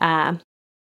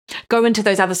go into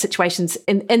those other situations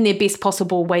in their best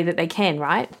possible way that they can,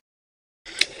 right?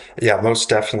 Yeah, most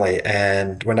definitely.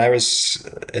 And when I was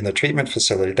in the treatment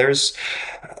facility, there's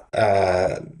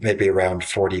maybe around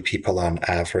 40 people on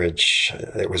average.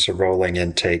 It was a rolling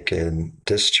intake and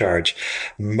discharge.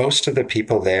 Most of the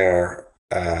people there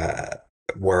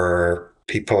were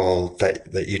people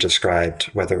that you described,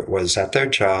 whether it was at their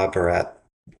job or at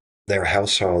their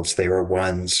households. They were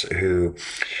ones who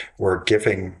were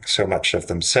giving so much of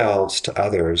themselves to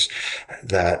others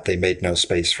that they made no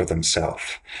space for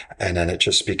themselves. And then it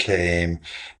just became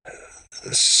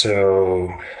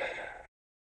so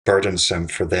burdensome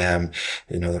for them.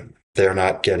 They're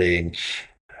not getting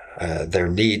their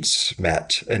needs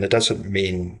met. And it doesn't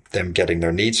mean them getting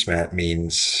their needs met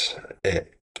means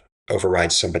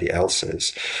override somebody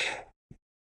else's,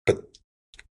 but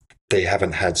they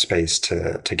haven't had space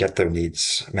to get their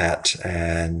needs met,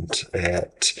 and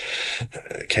it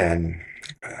can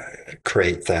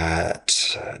create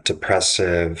that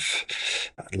depressive,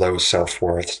 low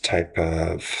self-worth type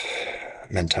of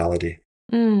mentality.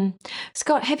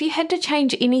 Scott, have you had to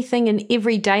change anything in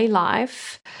everyday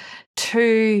life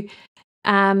to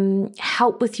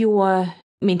help with your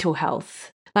mental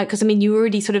health? Like, because I mean, you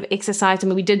already sort of exercise. I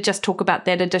mean, we did just talk about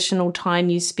that additional time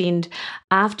you spend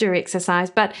after exercise,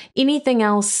 but anything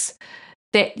else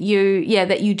that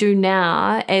you do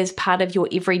now as part of your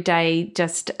everyday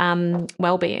just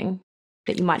well-being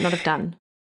that you might not have done?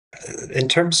 In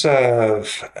terms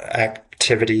of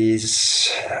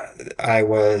activities, I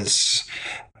was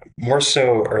more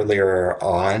so earlier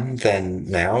on than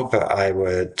now, but I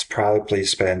would probably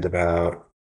spend about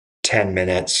 10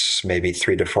 minutes, maybe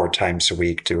 3 to 4 times a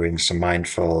week, doing some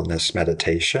mindfulness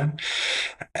meditation.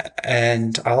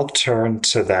 And I'll turn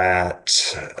to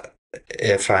that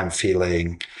if I'm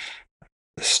feeling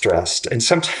stressed. And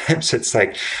sometimes it's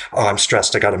like, oh, I'm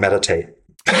stressed, I got to meditate.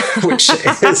 Which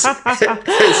is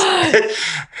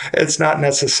it's not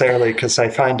necessarily, because I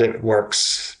find it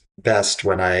works best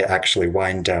when I actually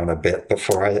wind down a bit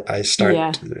before I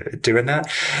start doing that.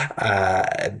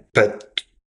 But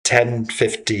 10,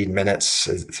 15 minutes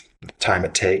is the time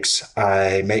it takes.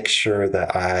 I make sure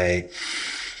that I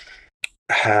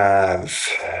have,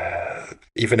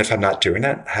 even if I'm not doing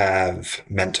it, have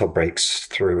mental breaks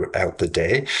throughout the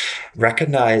day,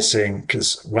 recognizing,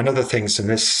 because one of the things in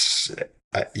this,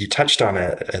 you touched on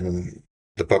it in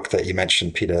the book that you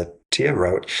mentioned, Peter Tia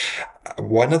wrote.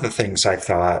 One of the things I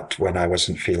thought when I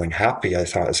wasn't feeling happy, I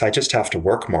thought, is I just have to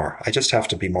work more. I just have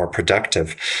to be more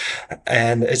productive.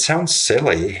 And it sounds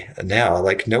silly now,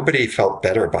 like nobody felt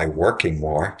better by working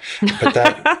more. But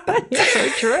that It's so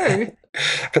true.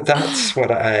 But that's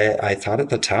what I thought at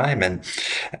the time.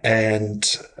 And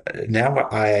now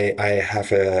I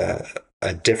have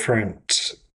a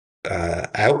different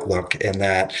outlook, in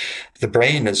that the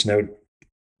brain is no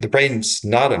the brain's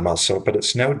not a muscle, but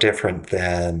it's no different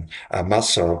than a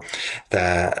muscle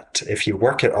that if you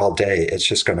work it all day, it's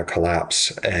just going to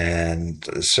collapse. And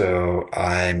so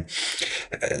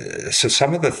so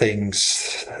some of the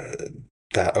things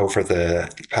that over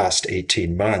the past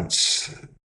 18 months,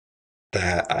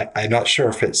 that I'm not sure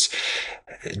if it's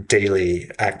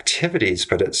daily activities,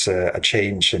 but it's a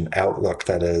change in outlook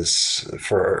that is,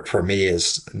 for me,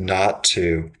 is not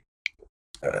to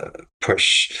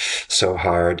push so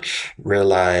hard,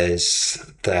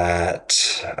 realize that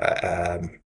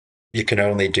you can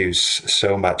only do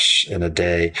so much in a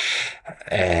day,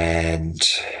 and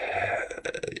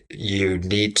you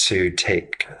need to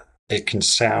take, it can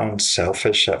sound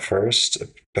selfish at first,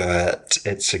 but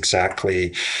it's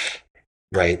exactly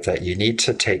right, that you need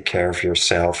to take care of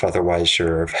yourself, otherwise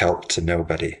you're of help to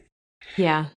nobody.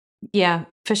 Yeah,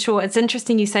 for sure. It's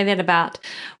interesting you say that about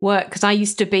work, because I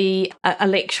used to be a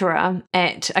lecturer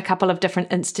at a couple of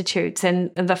different institutes,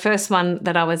 and the first one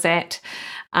that I was at,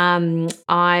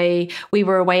 we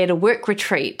were away at a work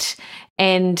retreat,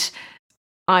 and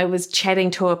I was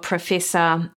chatting to a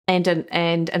professor and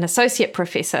an associate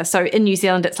professor. So in New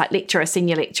Zealand, it's like lecturer,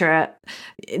 senior lecturer,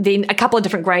 then a couple of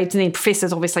different grades, and then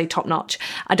professors obviously top notch.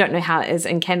 I don't know how it is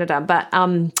in Canada, but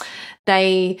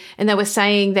they were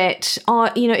saying that,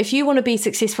 if you want to be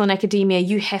successful in academia,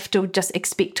 you have to just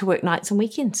expect to work nights and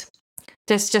weekends.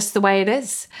 That's just the way it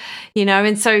is,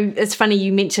 and so it's funny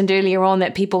you mentioned earlier on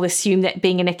that people assume that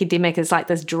being an academic is like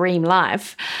this dream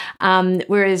life,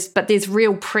 but there's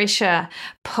real pressure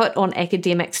put on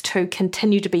academics to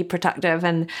continue to be productive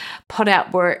and put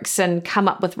out works and come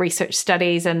up with research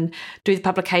studies and do the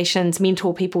publications,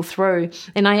 mentor people through.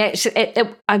 And I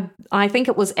think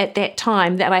it was at that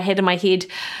time that I had in my head,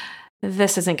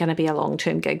 this isn't going to be a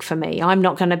long-term gig for me. I'm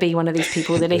not going to be one of these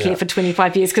people that are here for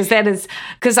 25 years,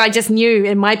 because I just knew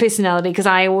in my personality, because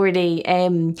I already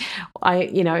am,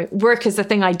 work is the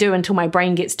thing I do until my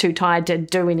brain gets too tired to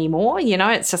do anymore.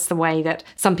 It's just the way that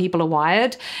some people are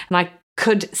wired. And I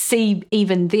could see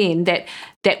even then that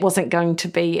wasn't going to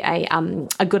be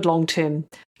a good long-term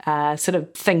sort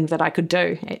of thing that I could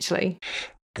do, actually.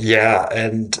 Yeah.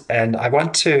 And I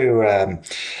want to,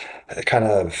 kind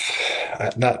of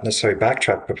not necessarily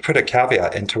backtrack, but put a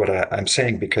caveat into what I'm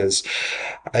saying, because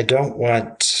I don't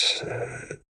want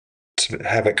to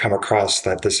have it come across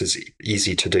that this is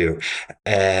easy to do.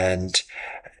 And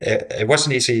it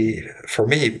wasn't easy for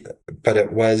me, but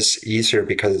it was easier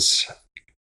because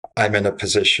I'm in a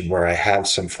position where I have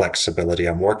some flexibility.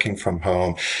 I'm working from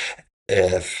home.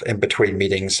 If in between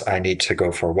meetings I need to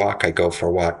go for a walk, I go for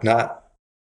a walk, not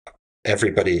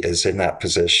everybody is in that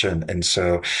position. And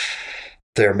so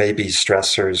there may be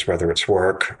stressors, whether it's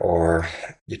work or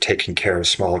you're taking care of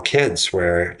small kids,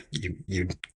 where you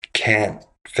can't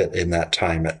fit in that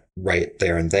time right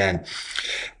there and then.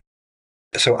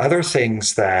 So other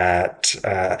things uh,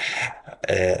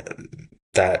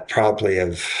 that probably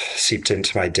have seeped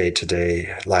into my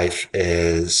day-to-day life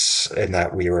is in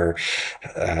that we were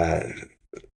uh,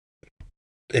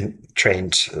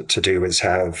 trained to do is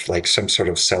have like some sort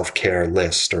of self-care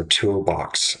list or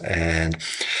toolbox, and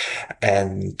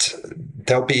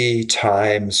there'll be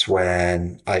times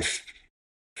when I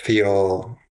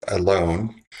feel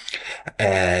alone,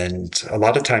 and a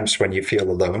lot of times when you feel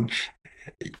alone,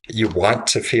 you want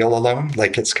to feel alone,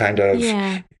 like it's kind of,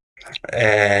 Yeah.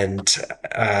 and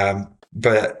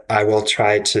but I will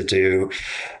try to do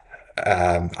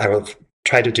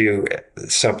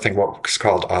something what's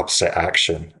called opposite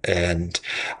action. And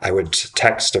I would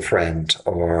text a friend,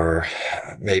 or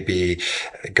maybe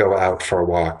go out for a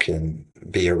walk and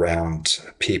be around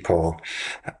people,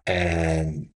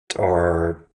 and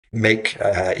or make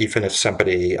even if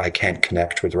somebody I can't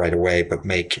connect with right away, but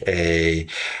make a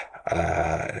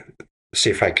uh,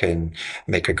 see if I can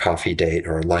make a coffee date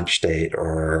or a lunch date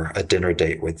or a dinner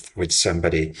date with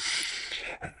somebody.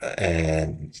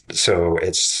 And so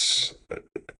it's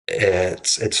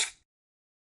it's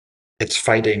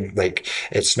fighting, like,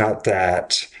 it's not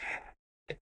that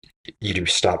you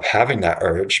stop having that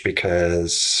urge,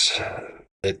 because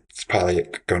it's probably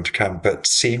going to come, but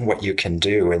seeing what you can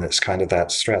do. And it's kind of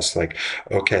that stress, like,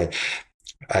 okay,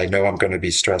 I know I'm going to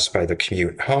be stressed by the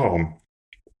commute home,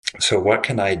 so what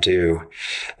can I do?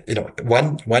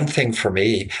 One thing for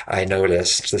me, I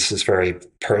noticed, this is very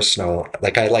personal,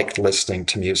 like I liked listening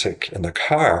to music in the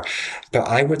car, but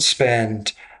I would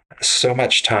spend so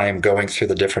much time going through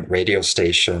the different radio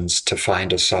stations to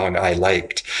find a song I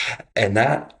liked, and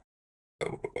that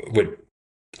would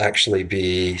actually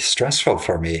be stressful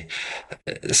for me.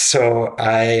 So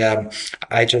I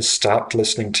just stopped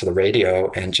listening to the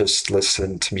radio and just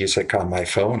listened to music on my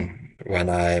phone when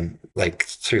I'm like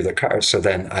through the car. So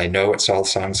then I know it's all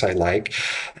songs I like.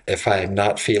 If I'm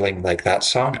not feeling like that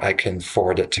song, I can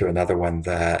forward it to another one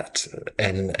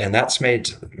and that's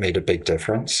made a big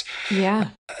difference.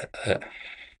 Yeah. Uh,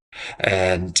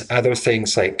 and other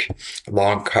things like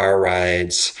long car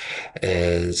rides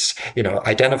is,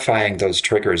 identifying those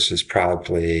triggers is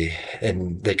probably,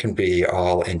 and they can be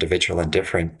all individual and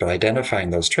different, but identifying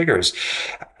those triggers,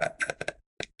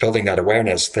 building that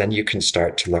awareness, then you can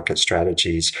start to look at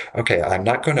strategies. Okay, I'm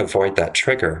not going to avoid that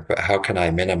trigger, but how can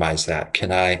I minimize that?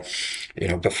 Can I,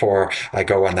 before I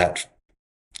go on that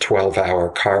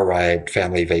 12-hour car ride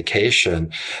family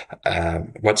vacation,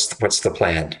 what's the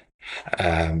plan?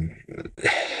 Um,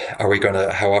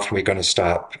 how often are we going to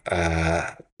stop?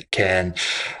 Can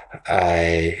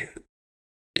I,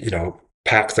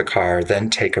 pack the car,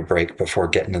 then take a break before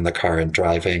getting in the car and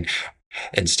driving,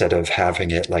 instead of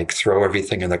having it like throw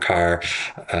everything in the car,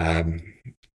 and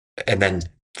then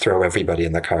throw everybody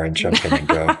in the car and jump in and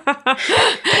go.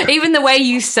 Even the way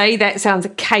you say that sounds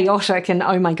chaotic and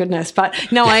oh my goodness. But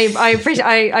no, I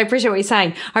appreciate what you're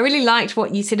saying. I really liked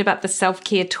what you said about the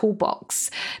self-care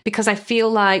toolbox, because I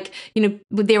feel like,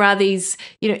 there are these,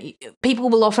 people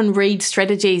will often read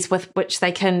strategies with which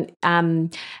they can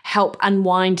help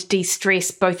unwind,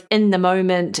 de-stress both in the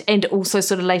moment and also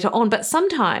sort of later on. But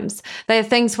sometimes they are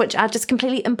things which are just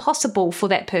completely impossible for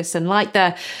that person, like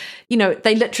they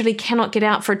literally cannot get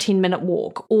out for a 10-minute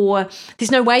walk, or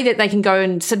there's no way that they can go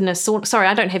and sit in a sauna. Sorry,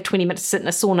 I don't have 20 minutes to sit in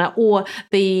a sauna, or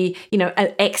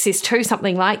access to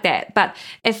something like that. But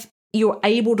if you're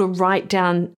able to write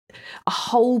down a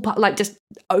whole, like just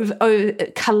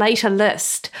collate a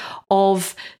list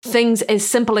of things as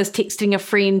simple as texting a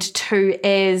friend to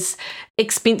as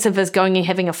expensive as going and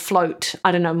having a float,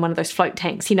 I don't know, in one of those float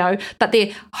tanks, but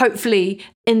they're hopefully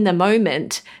in the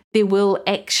moment, there will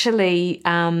actually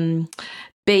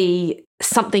be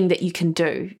something that you can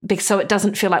do, so it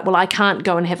doesn't feel like, well, I can't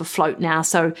go and have a float now,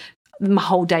 so my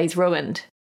whole day's ruined.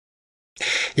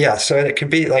 Yeah, so it can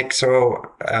be like,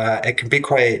 it can be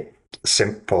quite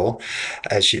simple,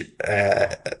 as you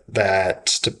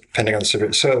that depending on the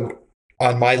service. So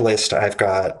on my list,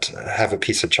 have a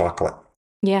piece of chocolate.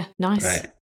 Yeah, nice.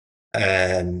 Right,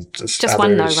 and just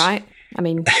one though, right? I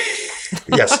mean,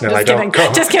 yes, no, I don't.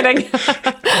 Just kidding.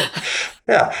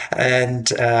 Yeah,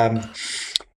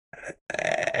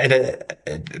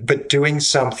 but doing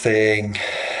something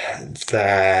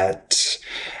that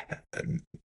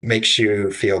makes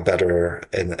you feel better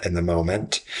in the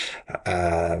moment.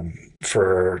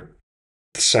 For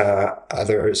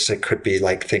others, it could be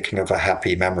like thinking of a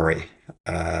happy memory.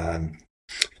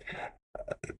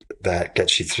 that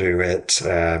gets you through it.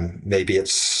 Maybe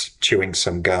it's chewing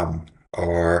some gum,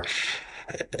 or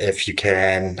if you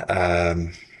can,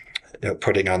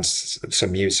 putting on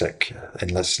some music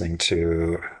and listening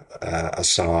to a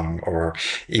song, or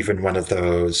even one of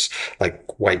those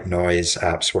like white noise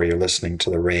apps where you're listening to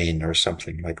the rain or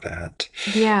something like that.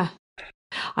 Yeah.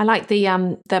 I like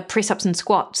the press ups and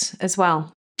squats as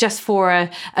well, just for a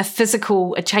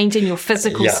change in your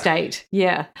physical state.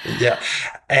 Yeah. Yeah.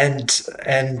 And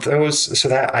so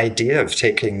that idea of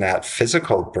taking that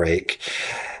physical break,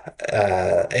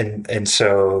 and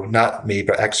so not me,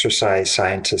 but exercise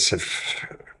scientists have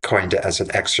coined it as an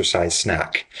exercise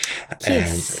snack.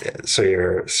 Yes. And so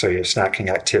your snacking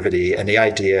activity, and the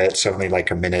idea, it's only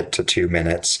like a minute to 2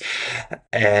 minutes.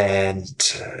 And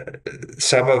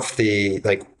some of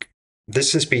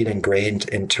this has been ingrained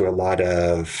into a lot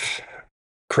of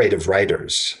creative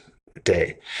writers'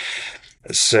 day.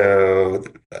 So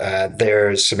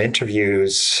there's some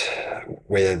interviews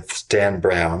with Dan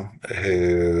Brown,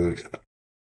 who,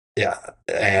 yeah,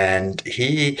 and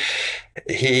he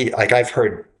like, I've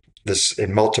heard this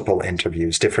in multiple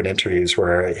interviews, different interviews,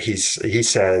 where he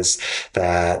says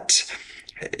that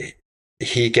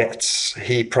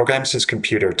he programs his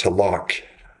computer to lock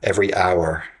every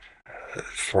hour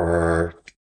for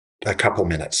a couple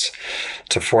minutes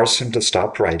to force him to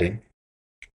stop writing.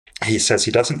 He says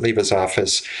he doesn't leave his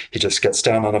office. He just gets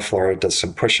down on the floor, does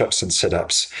some push-ups and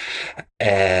sit-ups.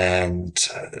 And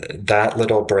that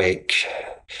little break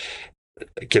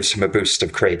gives him a boost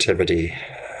of creativity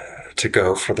to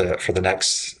go for the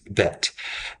next bit.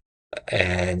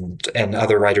 And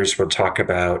other writers will talk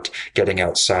about getting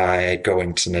outside,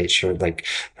 going to nature, like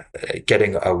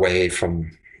getting away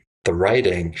from the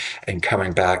writing and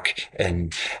coming back,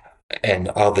 and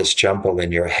all this jumble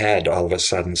in your head all of a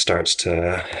sudden starts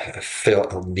to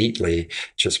fill neatly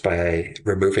just by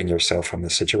removing yourself from the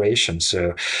situation.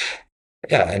 So,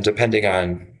 yeah, and depending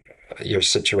on your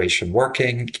situation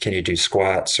working, can you do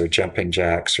squats or jumping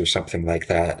jacks or something like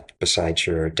that beside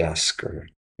your desk? Or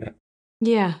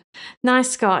Yeah.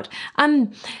 Nice, Scott.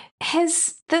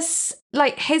 Has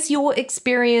your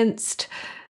experience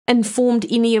informed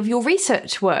any of your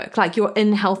research work, like your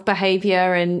in-health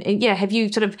behavior, and have you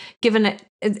sort of given it,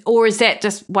 or is that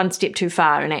just one step too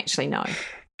far and actually no?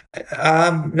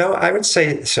 No, I would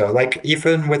say so. Like,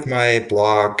 even with my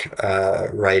blog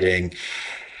writing,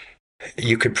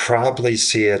 you could probably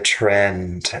see a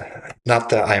trend. Not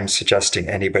that I'm suggesting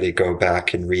anybody go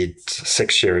back and read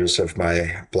 6 years of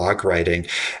my blog writing,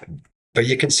 but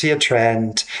you can see a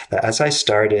trend that as I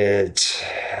started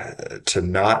to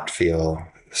not feel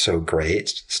so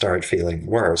great, started feeling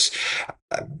worse,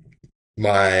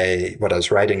 what I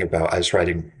was writing about, I was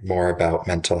writing more about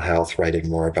mental health, writing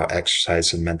more about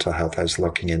exercise and mental health. I was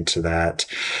looking into that.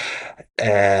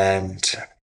 And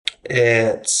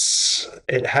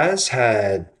it has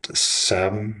had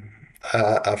some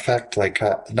effect, like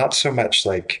not so much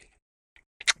like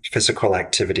physical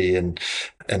activity and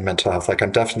mental health. Like,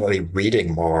 I'm definitely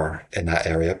reading more in that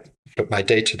area, but my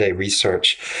day-to-day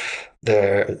research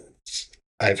there,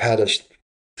 I've had a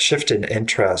shift in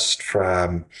interest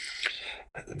from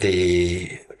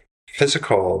the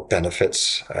physical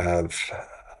benefits of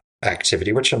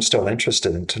activity, which I'm still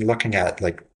interested in, to looking at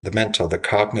like the mental, the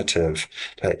cognitive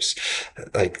types,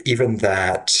 like even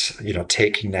that,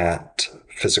 taking that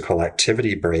physical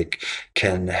activity break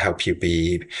can help you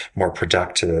be more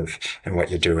productive in what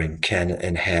you're doing, can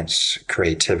enhance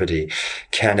creativity,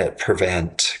 can it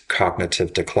prevent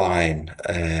cognitive decline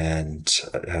and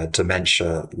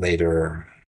dementia later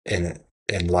in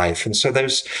life. And so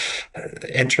there's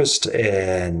interest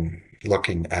in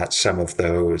looking at some of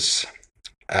those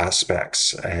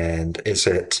aspects. And is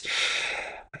it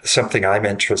something I'm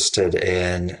interested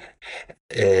in?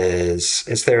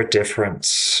 Is there a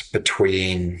difference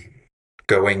between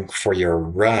going for your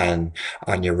run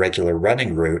on your regular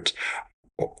running route,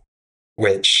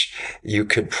 which you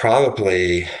could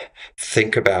probably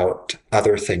think about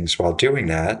other things while doing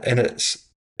that, and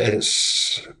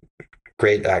it's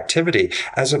great activity,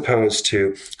 as opposed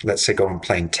to, let's say, going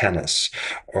playing tennis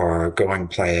or going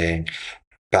playing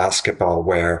basketball,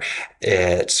 where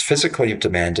it's physically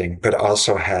demanding, but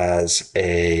also has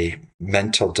a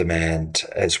mental demand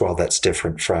as well that's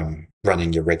different from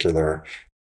running your regular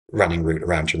running route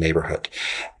around your neighborhood.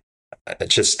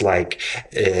 Just like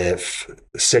if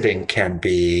sitting can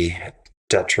be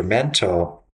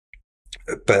detrimental,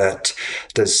 but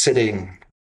does sitting,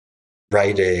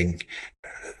 writing,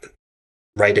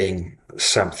 writing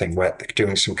something,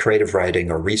 doing some creative writing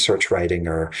or research writing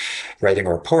or writing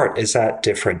a report, is that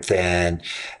different than,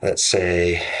 let's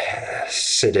say,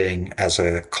 sitting as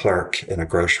a clerk in a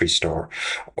grocery store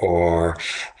or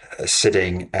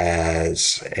sitting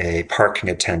as a parking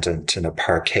attendant in a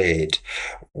parkade,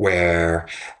 where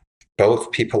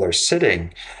both people are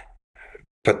sitting,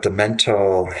 but the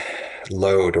mental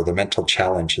load or the mental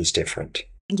challenge is different?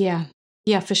 Yeah,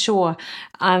 for sure.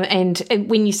 And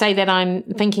when you say that, I'm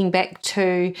thinking back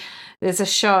to, there's a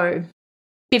show,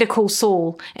 Better Call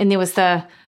Saul, and there was the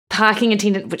parking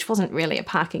attendant, which wasn't really a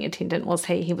parking attendant, was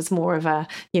he? He was more of a,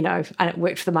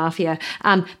 worked for the mafia.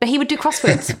 But he would do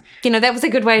crosswords. That was a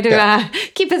good way to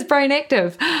keep his brain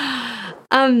active.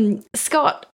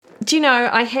 Scott, do you know,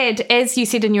 I had, as you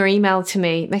said in your email to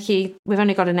me, Mickey, we've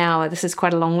only got an hour. This is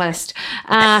quite a long list.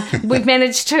 We've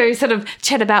managed to sort of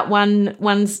chat about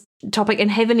one's topic and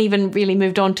haven't even really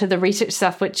moved on to the research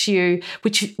stuff, which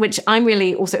I'm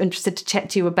really also interested to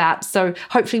chat to you about. So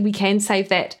hopefully we can save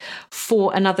that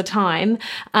for another time.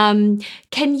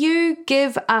 Can you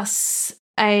give us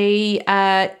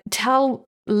tell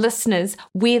listeners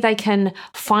where they can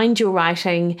find your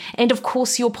writing and of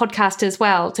course your podcast as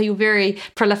well? So you're very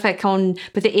prolific on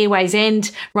with the airways and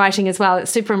writing as well.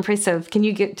 It's super impressive. Can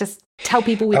you just tell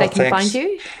people where they can find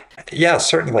you? Yeah,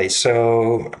 certainly.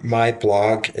 So my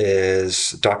blog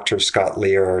is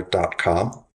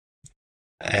drscottlear.com.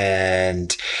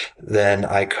 And then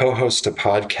I co-host a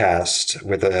podcast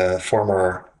with a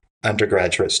former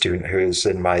undergraduate student who's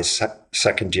in my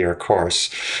second year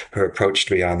course who approached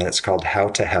me on it. It's called How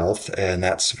to Health, and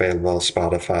that's available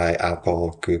Spotify,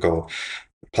 Apple, Google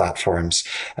platforms.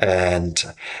 And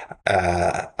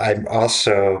I'm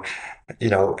also,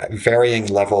 varying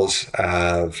levels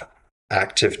of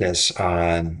activeness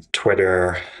on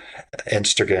Twitter,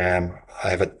 Instagram. I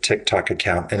have a TikTok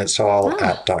account, and it's all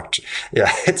at Dr.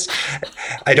 Yeah,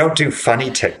 I don't do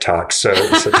funny TikToks, so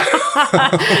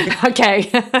okay.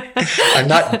 I'm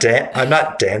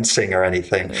not dancing or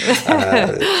anything,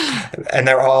 and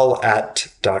they're all at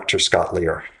Dr. Scott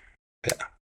Lear. Yeah.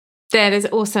 That is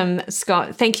awesome,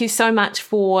 Scott. Thank you so much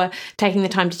for taking the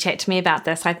time to chat to me about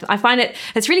this. I find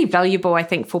it's really valuable, I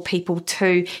think, for people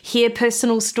to hear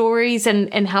personal stories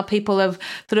and how people have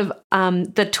sort of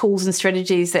the tools and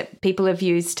strategies that people have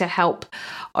used to help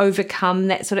overcome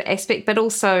that sort of aspect. But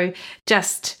also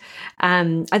just,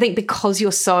 I think because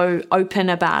you're so open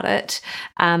about it,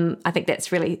 I think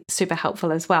that's really super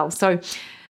helpful as well. So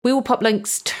we will pop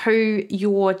links to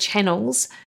your channels,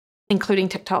 including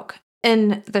TikTok,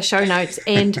 in the show notes,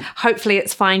 and hopefully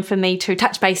it's fine for me to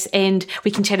touch base and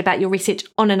we can chat about your research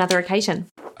on another occasion.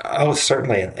 Oh,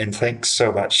 certainly. And thanks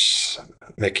so much,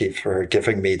 Mickey, for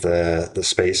giving me the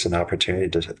space and opportunity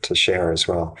to share as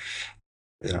well.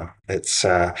 It's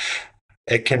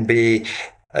it can be,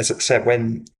 as it said,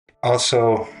 when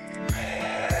also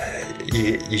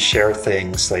you share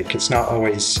things, like it's not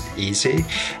always easy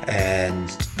and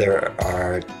there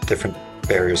are different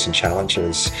barriers and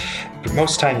challenges. But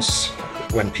most times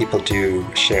when people do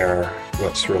share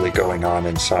what's really going on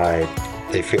inside,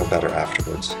 they feel better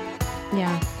afterwards.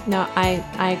 Yeah, no,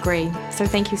 I agree. So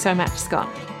thank you so much, Scott.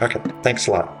 Okay, thanks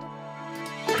a lot.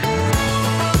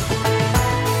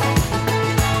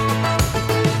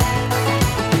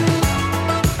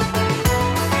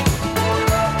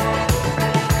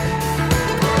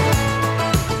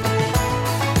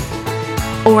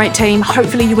 All right, team,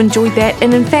 hopefully you enjoyed that.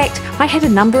 And in fact, I had a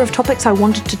number of topics I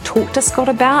wanted to talk to Scott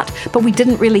about, but we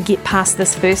didn't really get past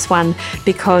this first one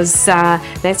because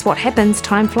that's what happens.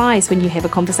 Time flies when you have a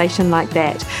conversation like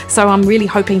that. So I'm really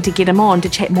hoping to get him on to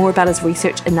chat more about his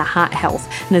research in the heart health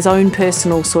and his own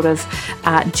personal sort of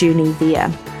journey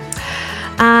there.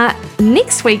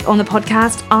 Next week on the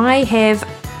podcast, I have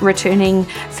returning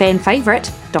fan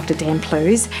favourite, Dr. Dan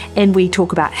Plews, and we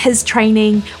talk about his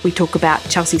training, we talk about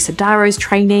Chelsea Sodaro's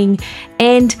training,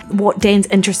 and what Dan's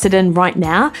interested in right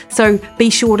now. So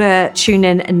be sure to tune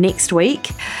in next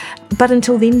week. But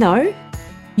until then, though,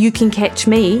 you can catch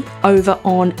me over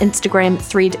on Instagram,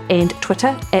 Thread, and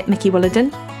Twitter at Mickey Williden,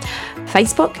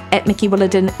 Facebook at Mickey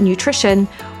Williden Nutrition,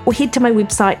 or head to my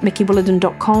website,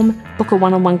 mickeyWilliden.com, book a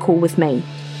one-on-one call with me.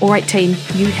 All right, team,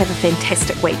 you have a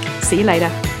fantastic week. See you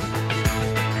later.